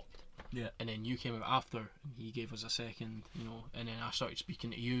we talked. Yeah. And then you came out after, and he gave us a second, you know, and then I started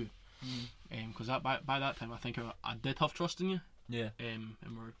speaking to you, because by that time I think I did have trust in you. Yeah. And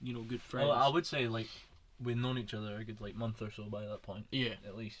we're good friends. Well, I would say, like, we'd known each other a good month or so by that point. Yeah.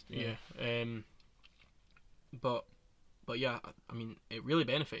 At least. Yeah. But yeah, I mean, it really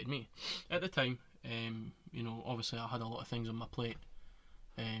benefited me at the time. Obviously I had a lot of things on my plate.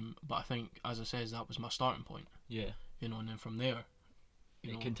 But I think, as I says, that was my starting point. Yeah. And then from there,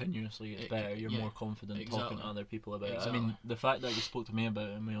 continuously gets better. You're more confident talking to other people about it. I mean, the fact that you spoke to me about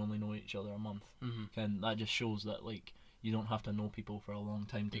it and we only know each other a month, that just shows that, like, you don't have to know people for a long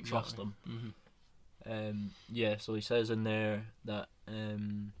time to trust them. So he says in there that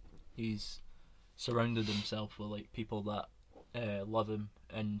he's surrounded himself with, like, people that love him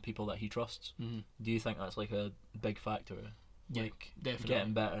and people that he trusts. Do you think that's, like, a big factor? Like, definitely.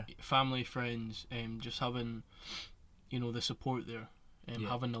 Getting better. Family, friends, just having, the support there,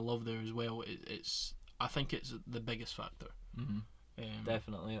 having the love there as well. I think it's the biggest factor.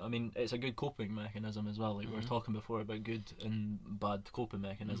 Definitely. I mean, it's a good coping mechanism as well. Like, we were talking before about good and bad coping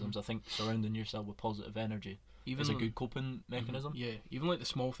mechanisms. I think surrounding yourself with positive energy is a good coping mechanism. Yeah, even like the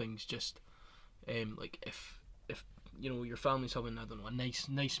small things. Just like if your family's having, I don't know, a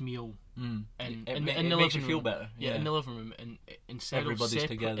nice meal, and it the makes you living feel room. better. Yeah, in the living room, and instead everybody's of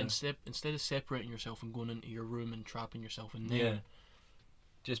together. Instead of separating yourself and going into your room and trapping yourself in there. Yeah.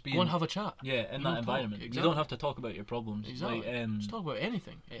 Just go and have a chat. Yeah, in that environment. Exactly. You don't have to talk about your problems. Exactly. Like, just talk about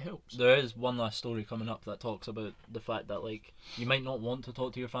anything. It helps. There is one last story coming up that talks about the fact that, like, you might not want to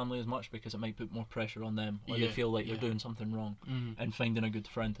talk to your family as much because it might put more pressure on them, or they feel like you're doing something wrong. And finding a good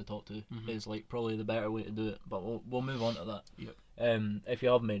friend to talk to is, like, probably the better way to do it. But we'll move on to that. Yep. If you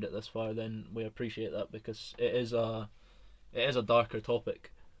have made it this far, then we appreciate that, because it is a darker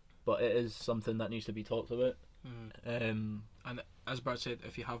topic, but it is something that needs to be talked about. And as Brad said,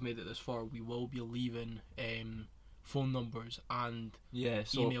 if you have made it this far, we will be leaving phone numbers and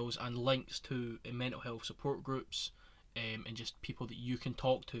emails and links to mental health support groups and just people that you can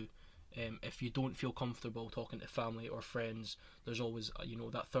talk to. If you don't feel comfortable talking to family or friends, there's always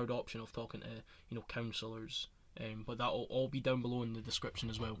that third option of talking to counsellors. But that will all be down below in the description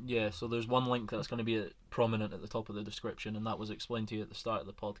as well. Yeah, so there's one link that's going to be prominent at the top of the description, and that was explained to you at the start of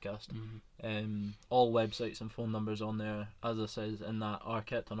the podcast. All websites and phone numbers on there, as I says in that, are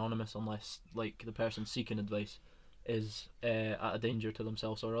kept anonymous unless like the person seeking advice is at a danger to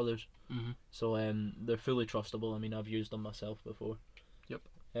themselves or others. So they're fully trustable. I mean, I've used them myself before. Yep.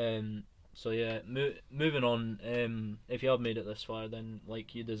 So yeah, moving on. If you have made it this far, then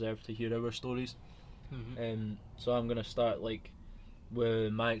like you deserve to hear our stories. So I'm gonna start like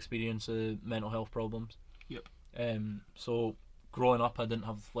with my experience of mental health problems. Yep. So growing up, I didn't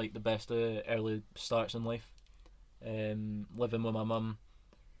have like the best early starts in life. Living with my mum,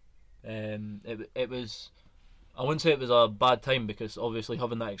 it was. I wouldn't say it was a bad time because obviously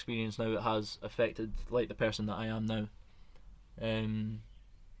having that experience now, it has affected like the person that I am now.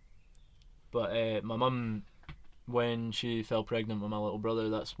 But my mum, when she fell pregnant with my little brother,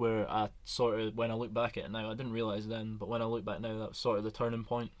 that's where I sort of, when I look back at it now, I didn't realise then, but when I look back now, that was sort of the turning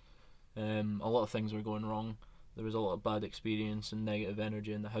point. A lot of things were going wrong. There was a lot of bad experience and negative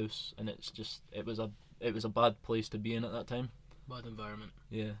energy in the house, and it was a bad place to be in at that time. Bad environment.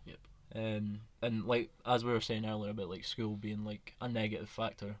 Yeah. Yep. And like as we were saying earlier about like school being like a negative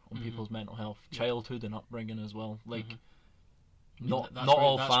factor on people's mental health, childhood and upbringing as well. Like not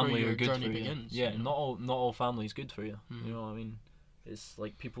all family are good for you. Begins, yeah, not all family is good for you. You know what I mean? It's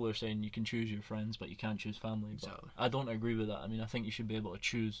like people are saying you can choose your friends, but you can't choose family. Exactly. But I don't agree with that. I mean, I think you should be able to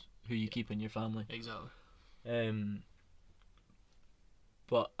choose who you keep in your family. Exactly.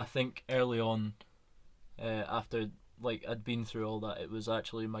 But I think early on, after like I'd been through all that, it was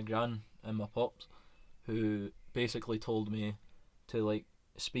actually my gran and my pops who basically told me to like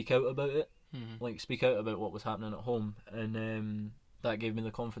speak out about it, like speak out about what was happening at home, and that gave me the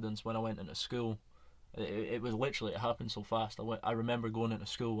confidence when I went into school. It was literally, it happened so fast. I remember going into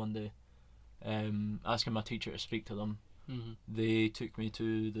school one day, asking my teacher to speak to them. They took me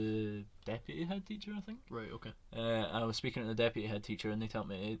to the deputy head teacher, I think. Right. Okay. I was speaking to the deputy head teacher, and they told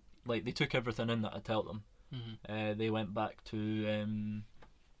me, like, they took everything in that I told them. They went back,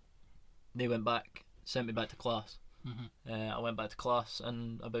 sent me back to class. I went back to class,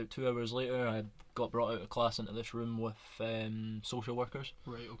 and about 2 hours later, I got brought out of class into this room with social workers,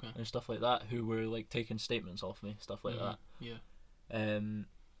 right, okay, and stuff like that, who were like taking statements off me, stuff like that. Yeah.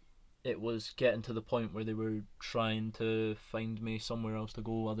 It was getting to the point where they were trying to find me somewhere else to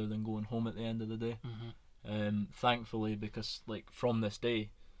go other than going home at the end of the day. Thankfully, because like from that day,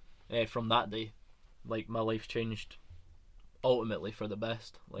 like my life changed ultimately for the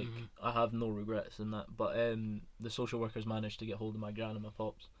best. Like I have no regrets in that. But the social workers managed to get hold of my gran and my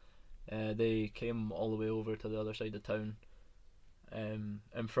pops. They came all the way over to the other side of town,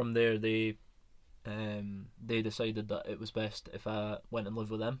 and from there they decided that it was best if I went and lived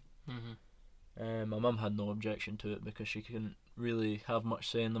with them. My mum had no objection to it because she couldn't really have much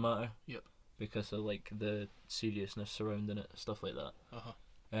say in the matter. Yep. Because of like the seriousness surrounding it, stuff like that.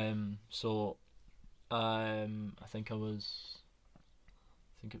 So I think it was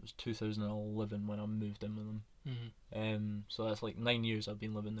 2011 when I moved in with them. So that's like 9 years I've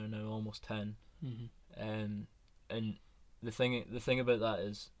been living there now, almost 10. And the thing about that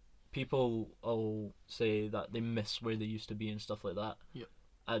is, people will say that they miss where they used to be and stuff like that. Yep.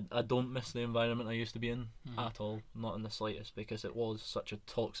 I don't miss the environment I used to be in at all, not in the slightest, because it was such a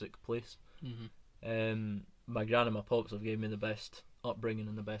toxic place. My gran and my pops have gave me the best upbringing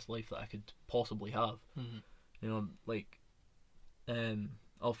and the best life that I could possibly have. You know, like,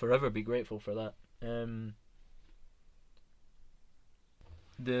 I'll forever be grateful for that.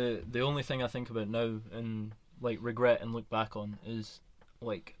 The only thing I think about now and like regret and look back on is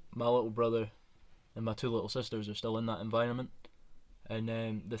like my little brother and my 2 little sisters are still in that environment, and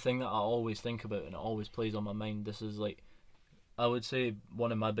the thing that I always think about and it always plays on my mind, this is like, I would say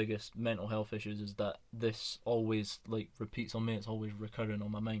one of my biggest mental health issues is that this always like repeats on me, it's always recurring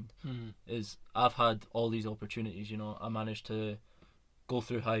on my mind. Is I've had all these opportunities, you know, I managed to go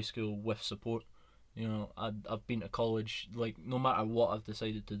through high school with support, you know, I've been to college, like no matter what I've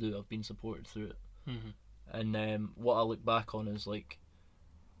decided to do, I've been supported through it. And what I look back on is like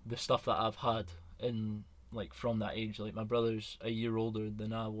the stuff that I've had in like from that age, like my brother's a year older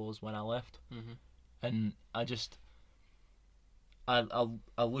than I was when I left, and I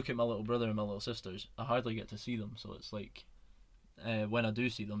look at my little brother and my little sisters, I hardly get to see them, so it's like when I do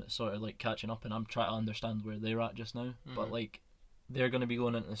see them, it's sort of like catching up, and I'm trying to understand where they're at just now. Mhm. But like, they're going to be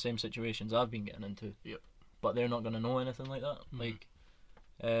going into the same situations I've been getting into. Yep. But they're not going to know anything like that. Mhm. Like,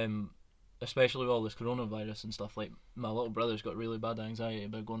 especially with all this coronavirus and stuff. Like, my little brother's got really bad anxiety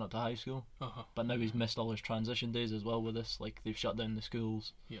about going up to high school. Uh-huh. But now he's missed all his transition days as well with this. Like, they've shut down the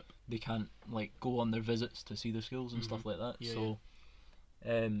schools. Yep. They can't like go on their visits to see the schools and stuff like that. Yeah, So,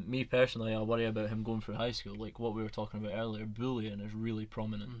 me personally, I worry about him going through high school. Like what we were talking about earlier, bullying is really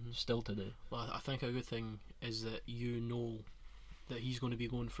prominent still today. Well, I think a good thing is that you know that he's going to be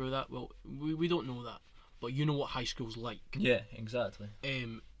going through that. Well, we don't know that, but you know what high school's like. Yeah, exactly.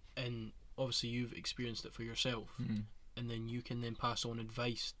 And obviously you've experienced it for yourself, and then you can then pass on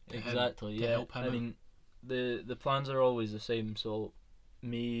advice to him to help him. I mean, the plans are always the same. So,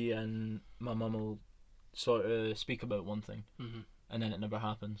 me and my mum will sort of speak about one thing, and then it never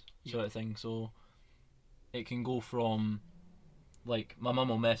happens, sort of thing. So, it can go from, like, my mum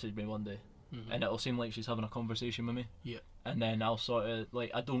will message me one day, and it'll seem like she's having a conversation with me. Yeah. And then I'll sort of, like,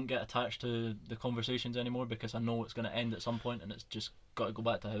 I don't get attached to the conversations anymore because I know it's going to end at some point and it's just got to go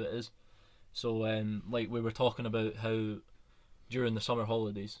back to how it is. So, like, we were talking about how during the summer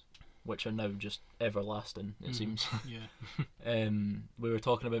holidays, which are now just everlasting, it seems. Yeah. We were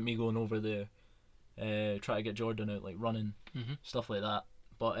talking about me going over there, try to get Jordan out, like, running, stuff like that.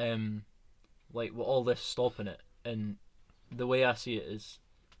 But, like, with all this stopping it, and the way I see it is,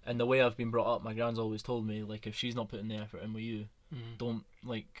 and the way I've been brought up, my gran's always told me, like, if she's not putting the effort in with you, don't,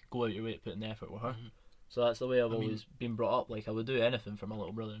 like, go out your way to put in the effort with her. So that's the way I've always been brought up. Like, I would do anything for my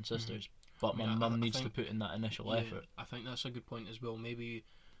little brother and sisters, but my mum needs to put in that initial effort. I think that's a good point as well. Maybe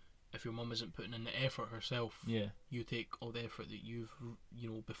if your mum isn't putting in the effort herself, you take all the effort that you've,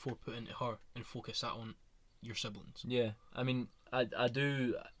 before put into her and focus that on your siblings. Yeah, I mean, I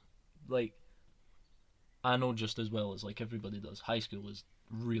do, like, I know just as well as, like, everybody does, high school is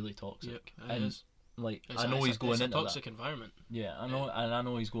really toxic. Yep, it is. Like, I know he's going into that. It's a toxic environment. Yeah, I know, and I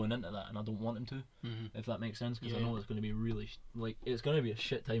know he's going into that, and I don't want him to, if that makes sense, because I know it's going to be really, like, it's going to be a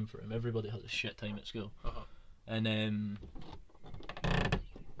shit time for him. Everybody has a shit time at school. And,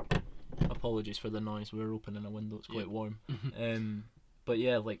 apologies for the noise, we're opening a window, it's quite warm. But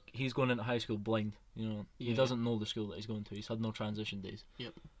yeah, like, he's going into high school blind, he doesn't know the school that he's going to, he's had no transition days.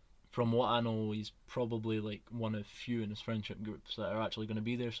 From what I know, he's probably like one of few in his friendship groups that are actually going to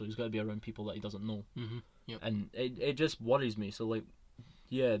be there, so he's got to be around people that he doesn't know. And it just worries me. So, like,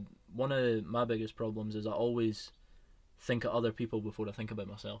 yeah, one of my biggest problems is I always think of other people before I think about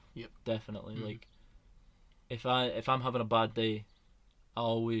myself. Definitely. Like, if I'm having a bad day, I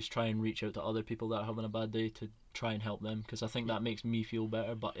always try and reach out to other people that are having a bad day to try and help them, because I think that makes me feel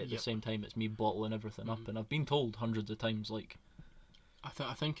better, but at the same time it's me bottling everything up. And I've been told hundreds of times, like,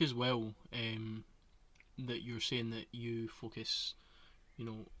 I think as well, that you're saying that you focus,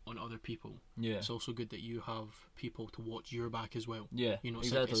 on other people. It's also good that you have people to watch your back as well.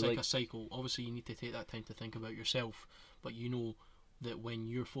 Exactly. It's like a cycle. Obviously, you need to take that time to think about yourself, but you know that when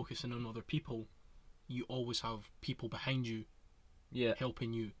you're focusing on other people, you always have people behind you,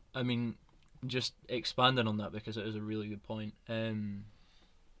 helping you. I mean, just expanding on that, because it is a really good point.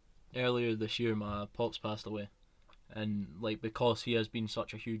 Earlier this year, my pops passed away. And, like, because he has been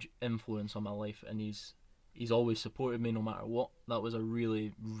such a huge influence on my life, and he's always supported me no matter what, that was a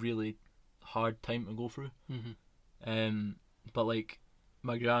really, really hard time to go through. But, like,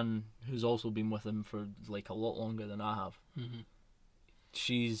 my gran, who's also been with him for, like, a lot longer than I have,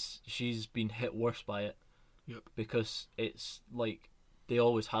 she's been hit worse by it. Because it's, like, they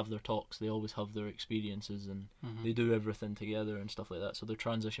always have their talks, they always have their experiences, and they do everything together and stuff like that. So the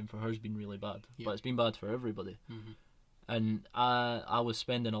transition for her's been really bad, but it's been bad for everybody. And I was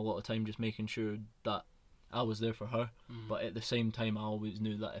spending a lot of time just making sure that I was there for her, but at the same time I always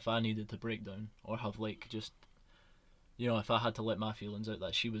knew that if I needed to break down or have, like, just, if I had to let my feelings out,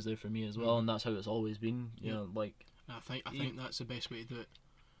 that she was there for me as well. And that's how it's always been. You know, like, I think that's the best way to do it.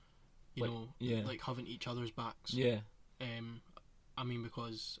 Like having each other's backs. I mean,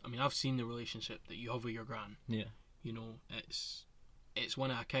 because I've seen the relationship that you have with your gran. It's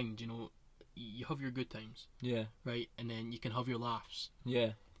one of a kind. You have your good times. Right, and then you can have your laughs.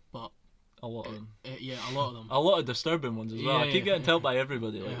 But a lot of them. A lot of them. A lot of disturbing ones as well. I keep getting told by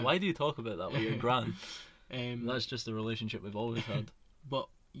everybody, like, why do you talk about that with your gran? That's just the relationship we've always had. But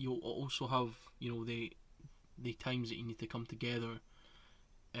you'll also have, the times that you need to come together,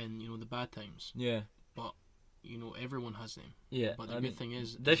 and the bad times. But everyone has them. But the good thing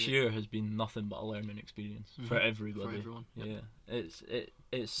is this year has been nothing but a learning experience for everybody. For everyone.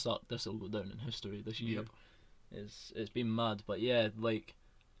 It sucked. This will go down in history this year. It's been mad, but yeah, like,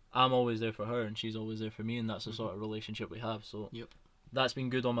 I'm always there for her and she's always there for me, and that's the sort of relationship we have. So Yep. that's been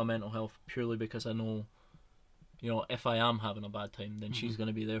good on my mental health, purely because I know, if I am having a bad time, then she's going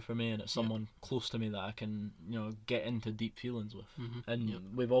to be there for me, and it's someone close to me that I can, get into deep feelings with.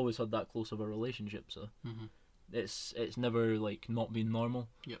 And we've always had that close of a relationship, so it's never like not been normal.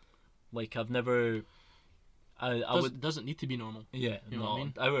 Yep. Like I've never. Doesn't need to be normal. Yeah, you know what I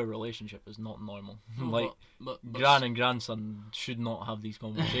mean? Our relationship is not normal. No, like but gran and grandson should not have these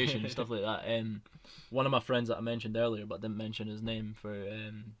conversations, stuff like that. One of my friends that I mentioned earlier, but didn't mention his name for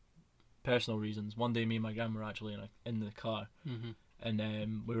personal reasons. One day, me and my gran were actually in the car,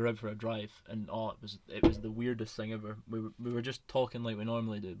 and we were out for a drive, and it was the weirdest thing ever. We were just talking like we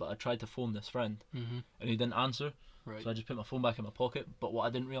normally do, but I tried to phone this friend, and he didn't answer. Right. So I just put my phone back in my pocket. But what I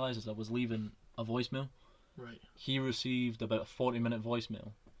didn't realise is I was leaving a voicemail. Right. He received about a 40-minute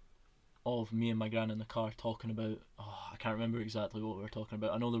voicemail of me and my gran in the car talking about, I can't remember exactly what we were talking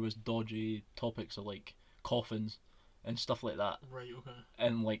about. I know there was dodgy topics of like coffins and stuff like that. Right, okay.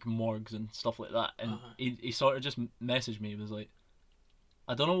 And like morgues and stuff like that. And he sort of just messaged me. He was like,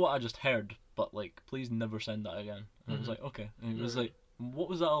 I don't know what I just heard, but like, please never send that again. And I was like, okay. And he was like, what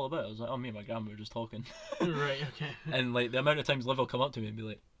was that all about? I was like, me and my gran were just talking. Right, okay. And like the amount of times Liv will come up to me and be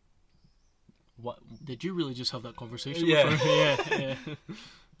like, what? Did you really just have that conversation Yeah. with her? Yeah.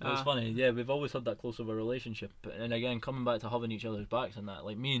 It was funny. Yeah, we've always had that close of a relationship. And again, coming back to having each other's backs and that,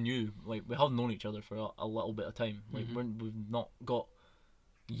 like me and you, like we have known each other for a little bit of time. Like we've not got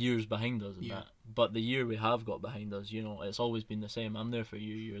years behind us and that. But the year we have got behind us, it's always been the same. I'm there for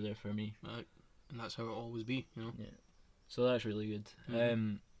you, you're there for me. And that's how it'll always be, Yeah. So that's really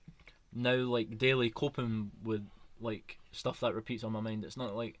good. Now, like daily coping with like stuff that repeats on my mind. It's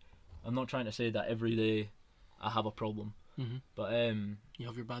not like I'm not trying to say that every day I have a problem, but you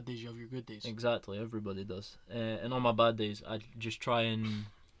have your bad days, you have your good days. Exactly, everybody does. And on my bad days, I just try and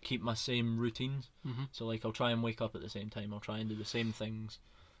keep my same routines. So like I'll try and wake up at the same time. I'll try and do the same things,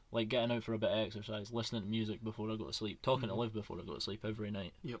 like getting out for a bit of exercise, listening to music before I go to sleep, talking to Liv before I go to sleep every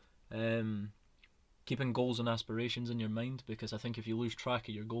night. Yep. Keeping goals and aspirations in your mind, because I think if you lose track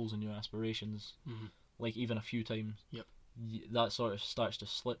of your goals and your aspirations, like even a few times, that sort of starts to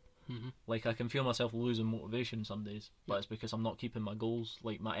slip. Like I can feel myself losing motivation some days, but it's because I'm not keeping my goals,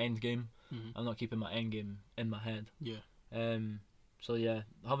 like my end game. I'm not keeping my end game in my head. So yeah,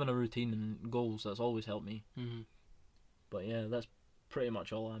 having a routine and goals, that's always helped me. But yeah, that's pretty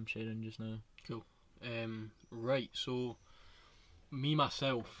much all I'm sharing just now. Cool. Right, so me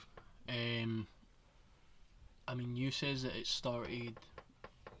myself, I mean, you says that it started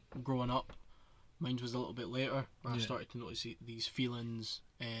growing up. Mine was a little bit later, where I started to notice these feelings,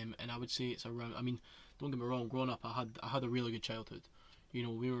 and I would say it's around. I mean, don't get me wrong. Growing up, I had a really good childhood. We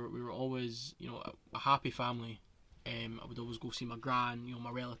were always a happy family. I would always go see my gran, my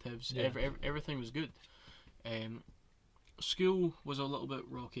relatives. Everything was good. School was a little bit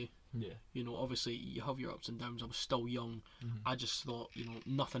rocky. Obviously you have your ups and downs. I was still young. I just thought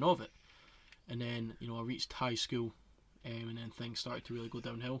nothing of it, and then I reached high school. And then things started to really go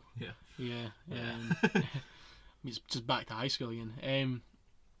downhill. It's just back to high school again.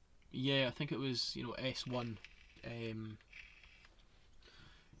 I think it was S1.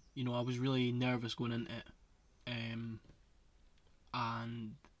 I was really nervous going into it. And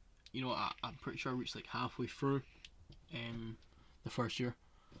I'm pretty sure I reached like halfway through the first year.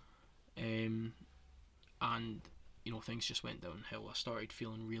 And things just went downhill. I started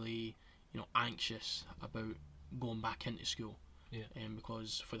feeling really anxious about going back into school,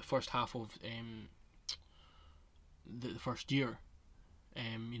 because for the first half of the first year,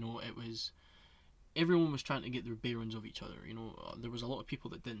 it was everyone was trying to get their bearings of each other. There was a lot of people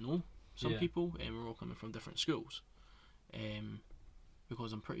that didn't know some people, and we were all coming from different schools,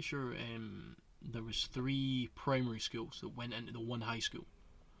 because I'm pretty sure there was 3 primary schools that went into the one high school.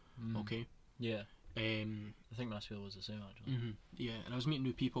 Okay. I think my school was the same actually. And I was meeting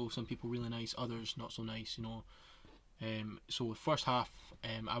new people, some people really nice, others not so nice, so the first half,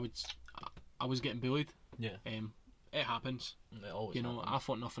 I was getting bullied. It happens. It always happens. I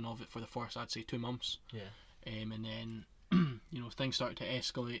thought nothing of it for the first, I'd say, 2 months. And then things started to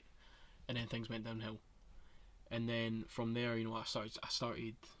escalate, and then things went downhill. And then from there, I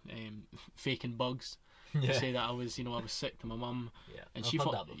started faking bugs. To say that I was sick to my mum, and she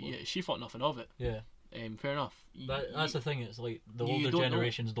thought nothing of it. Fair enough. That's the thing. It's like the older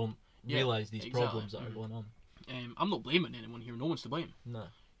generations don't realise these problems that are going on. I'm not blaming anyone here. No one's to blame. No.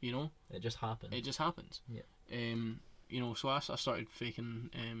 It just happens. It just happens. So I started faking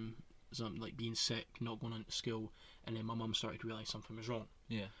something like being sick, not going into school, and then my mum started to realise something was wrong.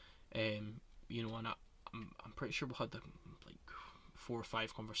 And I'm pretty sure we had like 4 or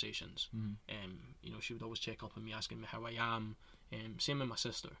 5 conversations. Mm-hmm. She would always check up on me, asking me how I am. Same with my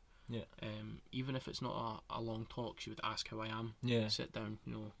sister. Yeah. Even if it's not a long talk, she would ask how I am. Yeah. Sit down.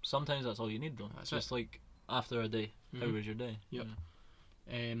 Sometimes that's all you need, though. That's just it. like after a day, how was your day? Yep.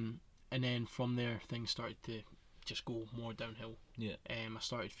 Yeah. And then from there, things started to just go more downhill. Yeah. I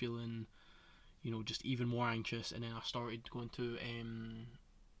started feeling, just even more anxious, and then I started going to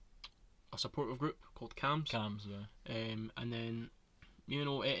a supportive group called CAMS. CAMS, yeah. And then,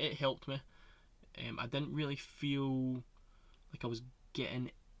 it helped me. I didn't really feel like I was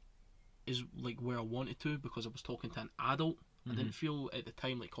getting like where I wanted to, because I was talking to an adult. Mm-hmm. I didn't feel at the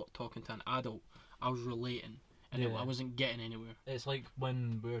time like talking to an adult. I was relating, and I wasn't getting anywhere. It's like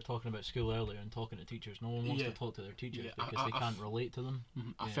when we were talking about school earlier and talking to teachers. No one wants to talk to their teachers because they can't relate to them.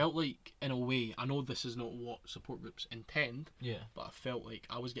 Mm-hmm. I felt like, in a way, I know this is not what support groups intend. Yeah. But I felt like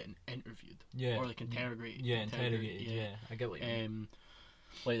I was getting interviewed. Yeah. Or like interrogated. Yeah, interrogated. Yeah. I get what you mean.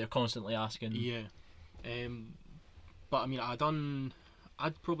 Like they're constantly asking. Yeah. But I mean,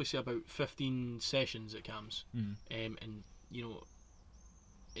 I'd probably say about 15 sessions at CAMS. Mm. And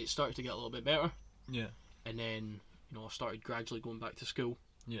it started to get a little bit better. Yeah. And then, I started gradually going back to school.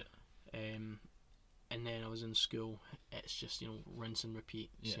 Yeah. And then I was in school. It's just, rinse and repeat.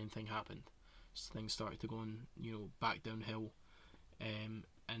 Yeah. Same thing happened. Things started to go on, back downhill. And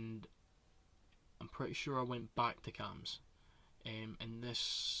I'm pretty sure I went back to CAMS. And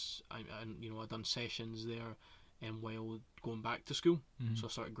this, I'd done sessions there while going back to school. Mm-hmm. So I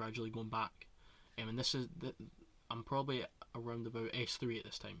started gradually going back. And this is, I'm probably around about S3 at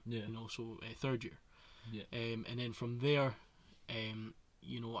this time. Yeah. So third year. Yeah. And then from there, I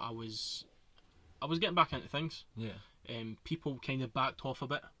was getting back into things. Yeah. People kind of backed off a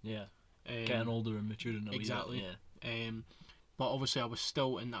bit. Yeah. Getting older and maturing a exactly. wee bit. Yeah. But obviously I was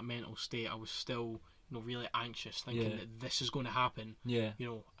still in that mental state. I was still, really anxious, thinking that this is going to happen. Yeah.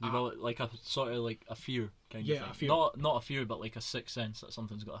 You've got like a sort of like a fear kind of thing. A fear. Not a fear, but like a sixth sense that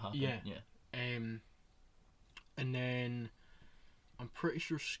something's got to happen. Yeah. Yeah. And then I'm pretty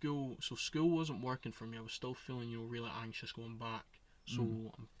sure school wasn't working for me. I was still feeling, really anxious going back.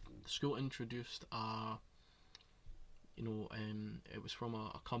 So school introduced it was from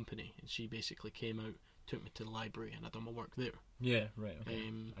a company, and she basically came out, took me to the library, and I done my work there. Yeah, right.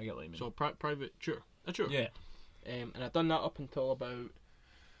 Okay. I get what you mean. So private, sure. Yeah. And I'd done that up until about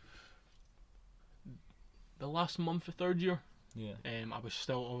the last month of third year. Yeah. I was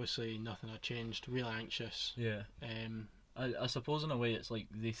still, obviously, nothing had changed. Really anxious. Yeah. I suppose in a way it's like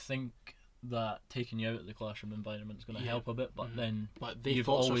they think that taking you out of the classroom environment is going to help a bit, but then they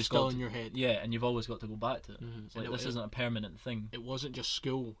thoughts are still in your head. Yeah, and you've always got to go back to it. It's like this isn't a permanent thing. It wasn't just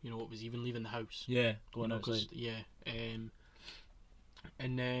school, it was even leaving the house. Yeah, going outside. Yeah.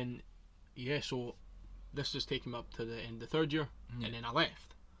 And then, so this is taking me up to the end of third year, and then I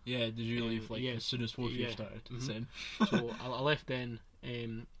left. Yeah, did you leave as soon as fourth year started? Same. So I left then,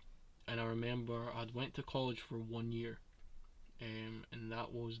 and I remember I'd went to college for 1 year. And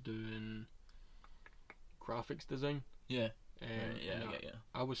that was doing graphics design. Yeah.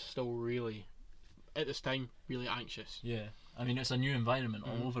 I was still really, at this time, really anxious. Yeah. I mean, it's a new environment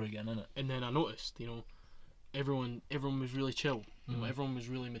all over again, isn't it? And then I noticed, everyone was really chill. Everyone was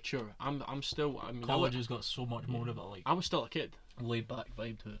really mature. I'm still. I mean, college has got so much more of it. Like I was still a kid. Laid back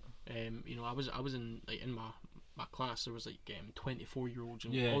vibe to it. I was in my class. There was 24-year-olds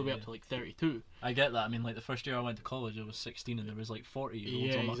and all the way up to 32. I get that. I mean, like the first year I went to college, I was 16 and there was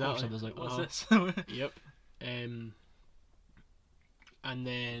 40-year-olds on my course. I was like, what's this? Yep. And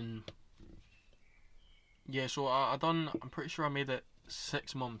then so I'm pretty sure I made it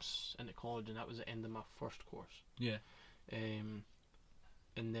 6 months into college, and that was the end of my first course. Yeah. And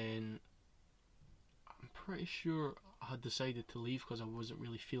then I'm pretty sure I had decided to leave because I wasn't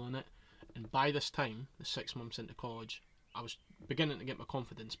really feeling it. And by this time, the 6 months into college, I was beginning to get my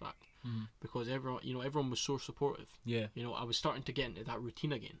confidence back because everyone was so supportive. Yeah. I was starting to get into that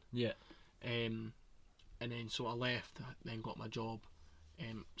routine again. Yeah. And then so I left, then got my job.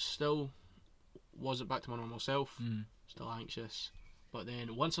 Still wasn't back to my normal self. Still anxious. But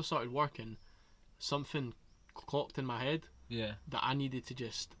then once I started working, something clocked in my head. Yeah. That I needed to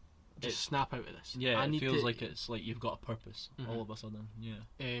just snap out of this. Yeah, it feels like it's like you've got a purpose all of a sudden. Yeah.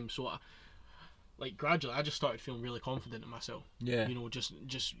 So gradually I just started feeling really confident in myself. Yeah.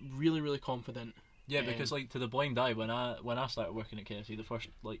 Just really, really confident. Yeah, because to the blind eye, when I started working at KFC, the first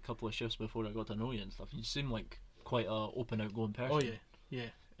couple of shifts before I got to know you and stuff, you seem like quite a open, outgoing person. Oh yeah.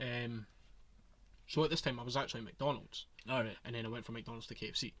 So at this time I was actually at McDonald's. All right. And then I went from McDonald's to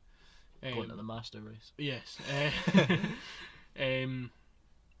KFC. Going to the master race. Yes.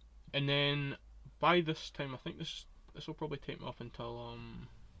 And then by this time, I think this this will probably take me up until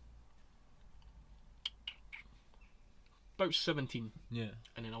about 17. Yeah.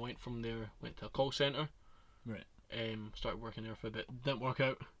 And then I went from there, went to a call centre. Right. Started working there for a bit. Didn't work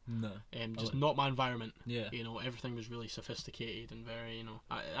out. No. Just not my environment. Yeah. You know, everything was really sophisticated and very, you know,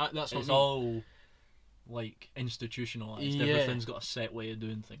 that's It's not me. all like institutionalized. Yeah. Everything's got a set way of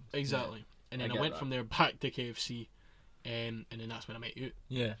doing things. Exactly. Yeah. And then I I get went that. from there back to KFC, and then that's when I met you.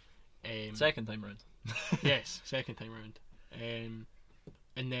 Yeah. Second time round. Yes, second time round. And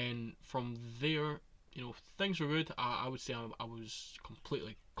then from there, you know, things were good. I would say I was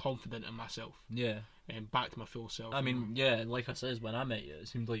completely confident in myself, Yeah. and back to my full self. I you know. mean, yeah, like I says, when I met you, it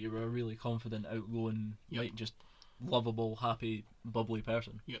seemed like you were a really confident, outgoing, Yep. like just lovable, happy, bubbly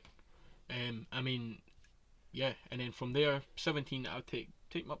person. I mean, yeah, and then from there, 17, I would take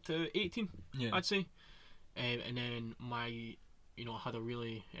me up to 18, Yeah. I'd say. And then I had a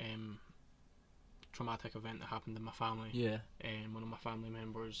really traumatic event that happened in my family. Yeah. And one of my family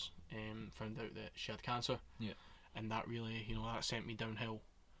members found out that she had cancer. Yeah. And that really, that sent me downhill.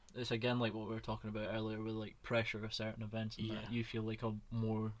 It's again like what we were talking about earlier with like pressure of certain events and Yeah. that you feel like a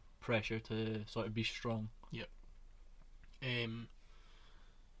more pressure to sort of be strong. And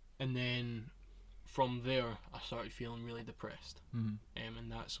then from there, I started feeling really depressed. Mm.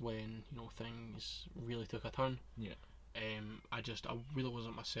 And that's when things really took a turn. Yeah. I really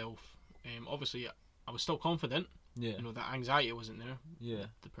wasn't myself. Obviously, I was still confident. Yeah. That anxiety wasn't there. Yeah.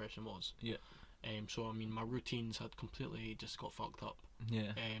 Depression was. Yeah. So I mean, my routines had completely just got fucked up.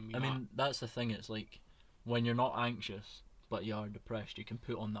 Yeah. I mean, that's the thing. It's like when you're not anxious but you are depressed, you can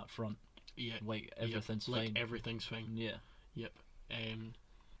put on that front. Yeah. Like everything's like fine. everything's fine. Yeah. Yep.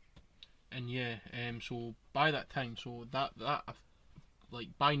 So by that time, so that like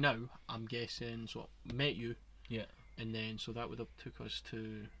by now, I'm guessing. So I met you. Yeah. And then so that would have took us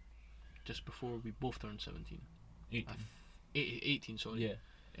to just before we both turned 17. 18. 18, sorry. Yeah.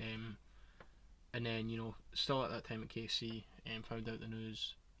 And then still at that time at KFC, found out the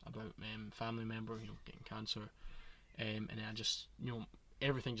news about family member getting cancer, and then I just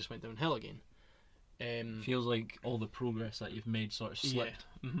everything just went downhill again. Feels like all the progress that you've made sort of slipped.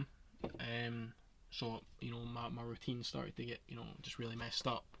 Yeah. So my routine started to get just really messed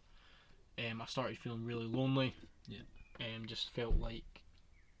up. I started feeling really lonely. Yeah. Just felt like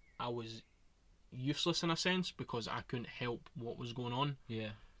I was useless in a sense because I couldn't help what was going on. Yeah.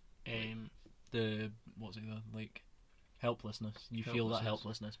 What's it called? Like helplessness. You feel that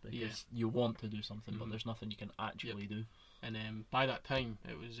helplessness because you want to do something, but there's nothing you can actually do. And by that time,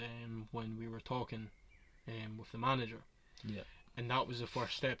 it was when we were talking with the manager. Yeah. And that was the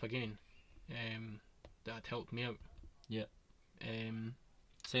first step again that had helped me out. Yeah.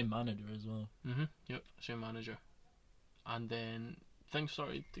 Same manager as well. Yep, same manager. And then things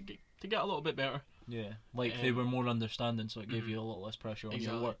started to get a little bit better. Yeah. Like they were more understanding, so it gave you a lot less pressure on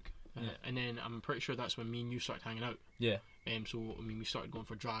your work. Yeah. And then I'm pretty sure that's when me and you started hanging out. Yeah. So I mean, we started going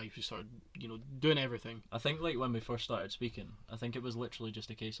for drives. We started, doing everything. I think like when we first started speaking, I think it was literally just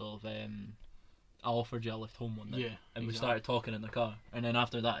a case of I offered you a lift home one night. Yeah. And we started talking in the car, and then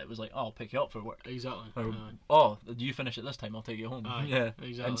after that it was like, oh, I'll pick you up for work. Exactly. Or, oh, you finish it this time, I'll take you home. Aye, yeah.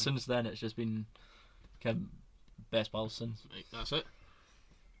 Exactly. And since then it's just been kind of best pals since. Right, that's it.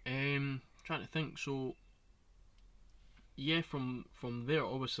 Trying to think. So yeah, from there,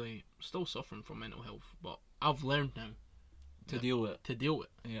 obviously, still suffering from mental health, but I've learned now to deal with it.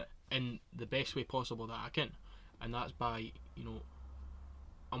 Yeah. In the best way possible that I can, and that's by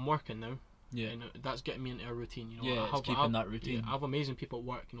I'm working now. Yeah. And that's getting me into a routine. Yeah, it's keeping that routine. Yeah, I have amazing people at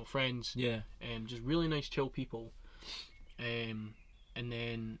work. friends. Yeah. Just really nice, chill people. And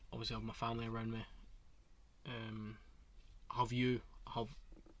then obviously I have my family around me. I have you. I have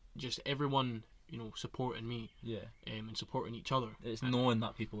just everyone. Supporting me. Yeah. And supporting each other. It's knowing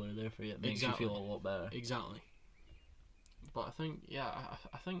that people are there for you. It makes you feel a lot better. Exactly. But I think,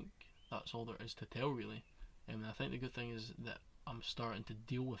 I think that's all there is to tell, really. And I think the good thing is that I'm starting to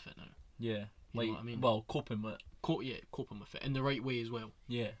deal with it now. Yeah. You know what I mean? Well, coping with it. Coping with it in the right way as well.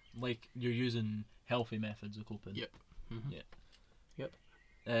 Yeah. Like you're using healthy methods of coping. Yep. Mm-hmm. Yeah.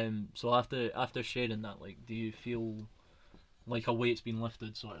 Yep. So after sharing that, like, do you feel like a weight's been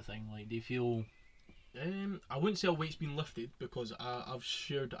lifted, sort of thing? Like, do you feel? I wouldn't say a weight's been lifted because I've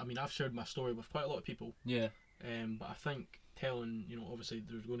shared my story with quite a lot of people. Yeah. But I think telling, obviously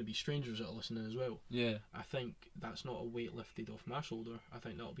there's going to be strangers that are listening as well. Yeah. I think that's not a weight lifted off my shoulder. I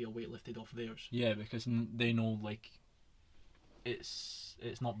think that'll be a weight lifted off theirs. Yeah, because they know, like, it's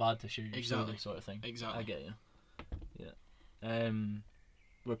not bad to share your story, sort of thing. Exactly. I get you. Yeah.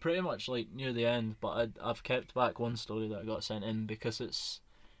 We're pretty much like near the end, but I've kept back one story that I got sent in because it's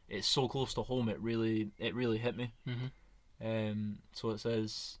it's so close to home. It really hit me. So it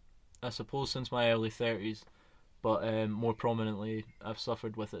says, I suppose since my early 30s, but more prominently, I've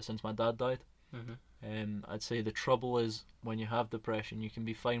suffered with it since my dad died. I'd say the trouble is when you have depression, you can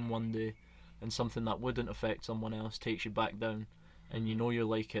be fine one day, and something that wouldn't affect someone else takes you back down, and you know you're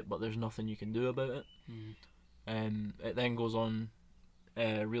like it, but there's nothing you can do about it. It then goes on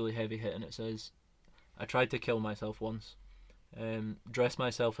really heavy hitting. It says, I tried to kill myself once, dressed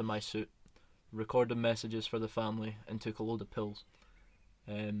myself in my suit, recorded messages for the family, and took a load of pills.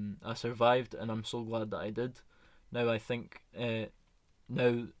 I survived, and I'm so glad that I did. Now I think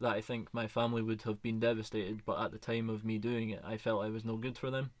my family would have been devastated, but at the time of me doing it, I felt I was no good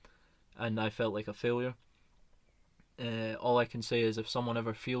for them, and I felt like a failure. All I can say is, if someone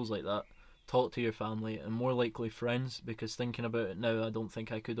ever feels like that, talk to your family, and more likely friends, because thinking about it now, I don't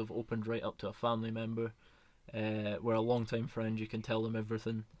think I could have opened right up to a family member. We're a long-time friend, you can tell them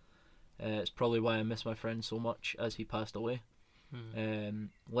everything. It's probably why I miss my friend so much, as he passed away.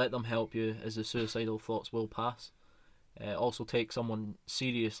 Let them help you, as the suicidal thoughts will pass. Also take someone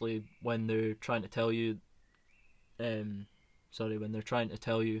seriously when they're trying to tell you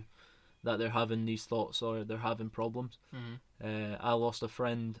that they're having these thoughts or they're having problems. I lost a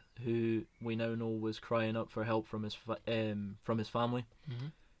friend who we now know was crying up for help from his family.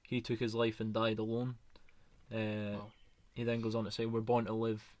 He took his life and died alone. Wow. He then goes on to say, we're born to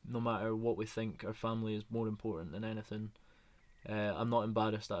live. No matter what we think, our family is more important than anything. I'm not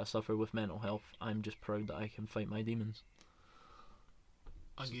embarrassed that I suffer with mental health. I'm just proud that I can fight my demons.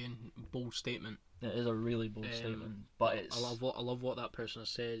 Again, bold statement. It is a really bold statement, but I love what that person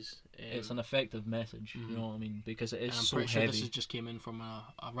says. It's an effective message, you know what I mean? Because it is I'm so pretty sure heavy. this has just came in from a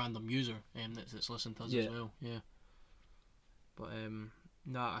random user that's listened to us as well. Yeah. But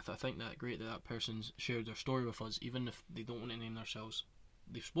I think that great that person's shared their story with us, even if they don't want to name themselves.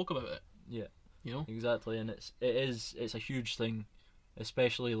 They've spoke about it. Yeah. You know? Exactly, and it's a huge thing,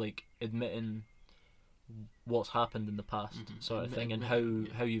 especially like admitting what's happened in the past, sort of thing, and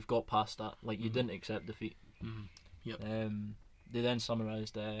how you've got past that. Like, you didn't accept defeat. Yep. They then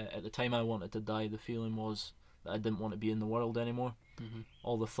summarised, at the time I wanted to die, the feeling was that I didn't want to be in the world anymore.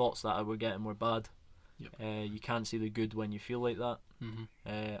 All the thoughts that I were getting were bad. Yep. You can't see the good when you feel like that.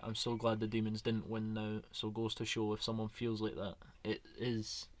 I'm so glad the demons didn't win now, so goes to show, if someone feels like that, it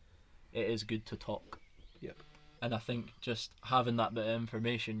is good to talk. Yep. And I think just having that bit of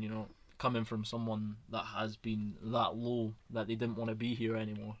information, you know, coming from someone that has been that low that they didn't want to be here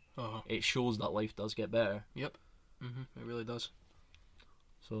anymore, it shows that life does get better. Yep. It really does.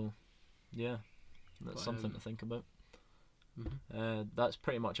 So, yeah, that's something to think about. That's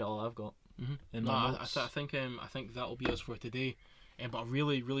pretty much all I've got. In my notes. I think that'll be us for today. But a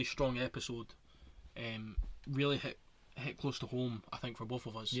really, really strong episode. Really hit close to home, I think, for both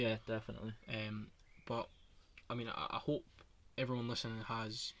of us. Yeah, definitely. But I mean, I hope everyone listening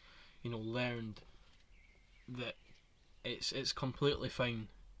has, learned that it's completely fine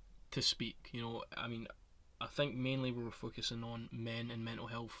to speak. I mean, I think mainly we were focusing on men and mental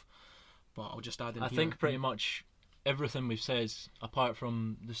health, but I'll just add in I think pretty much everything we've said, apart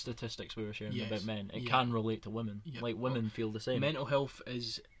from the statistics we were sharing about men, it can relate to women. Yep. Like, women feel the same. Mental health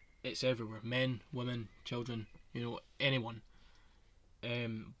it's everywhere. Men, women, children, anyone.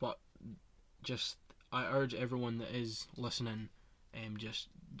 But just I urge everyone that is listening, just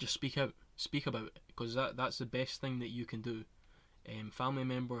speak out, speak about it, because that's the best thing that you can do. Family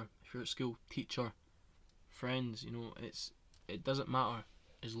member, if you're at school, teacher, friends, it doesn't matter,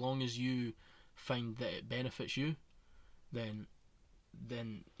 as long as you find that it benefits you, then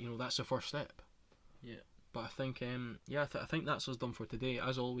that's the first step. Yeah. But I think I think that's us done for today.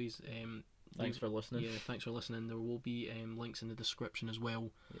 As always, thanks for listening. Yeah, thanks for listening. There will be links in the description as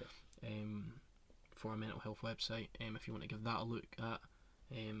well. Yeah. For our mental health website. If you want to give that a look at,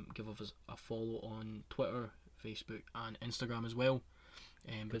 give us a follow on Twitter, Facebook, and Instagram as well.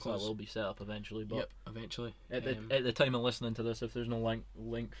 Because that will be set up eventually. But yep, eventually. At the time of listening to this, if there's no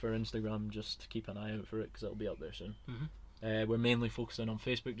link for Instagram, just keep an eye out for it, because it'll be up there soon. We're mainly focusing on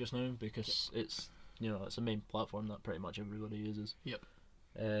Facebook just now, because it's a main platform that pretty much everybody uses. Yep.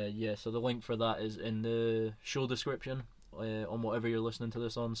 So the link for that is in the show description on whatever you're listening to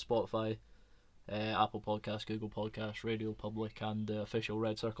this on: Spotify, Apple Podcasts, Google Podcasts, Radio Public, and the official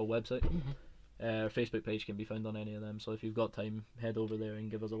Red Circle website. Our Facebook page can be found on any of them, so if you've got time, head over there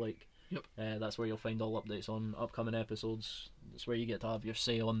and give us a like. Yep. That's where you'll find all updates on upcoming episodes. That's where you get to have your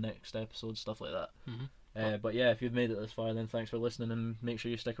say on next episodes, stuff like that. But yeah, if you've made it this far, then thanks for listening, and make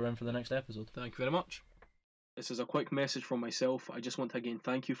sure you stick around for the next episode. Thank you very much. This is a quick message from myself. I just want to again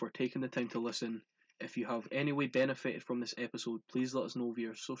thank you for taking the time to listen. If you have any way benefited from this episode, please let us know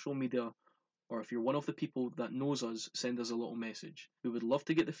via social media, or if you're one of the people that knows us, send us a little message. We would love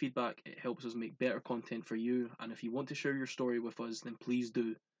to get the feedback. It helps us make better content for you, and if you want to share your story with us, then please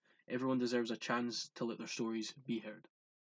do. Everyone deserves a chance to let their stories be heard.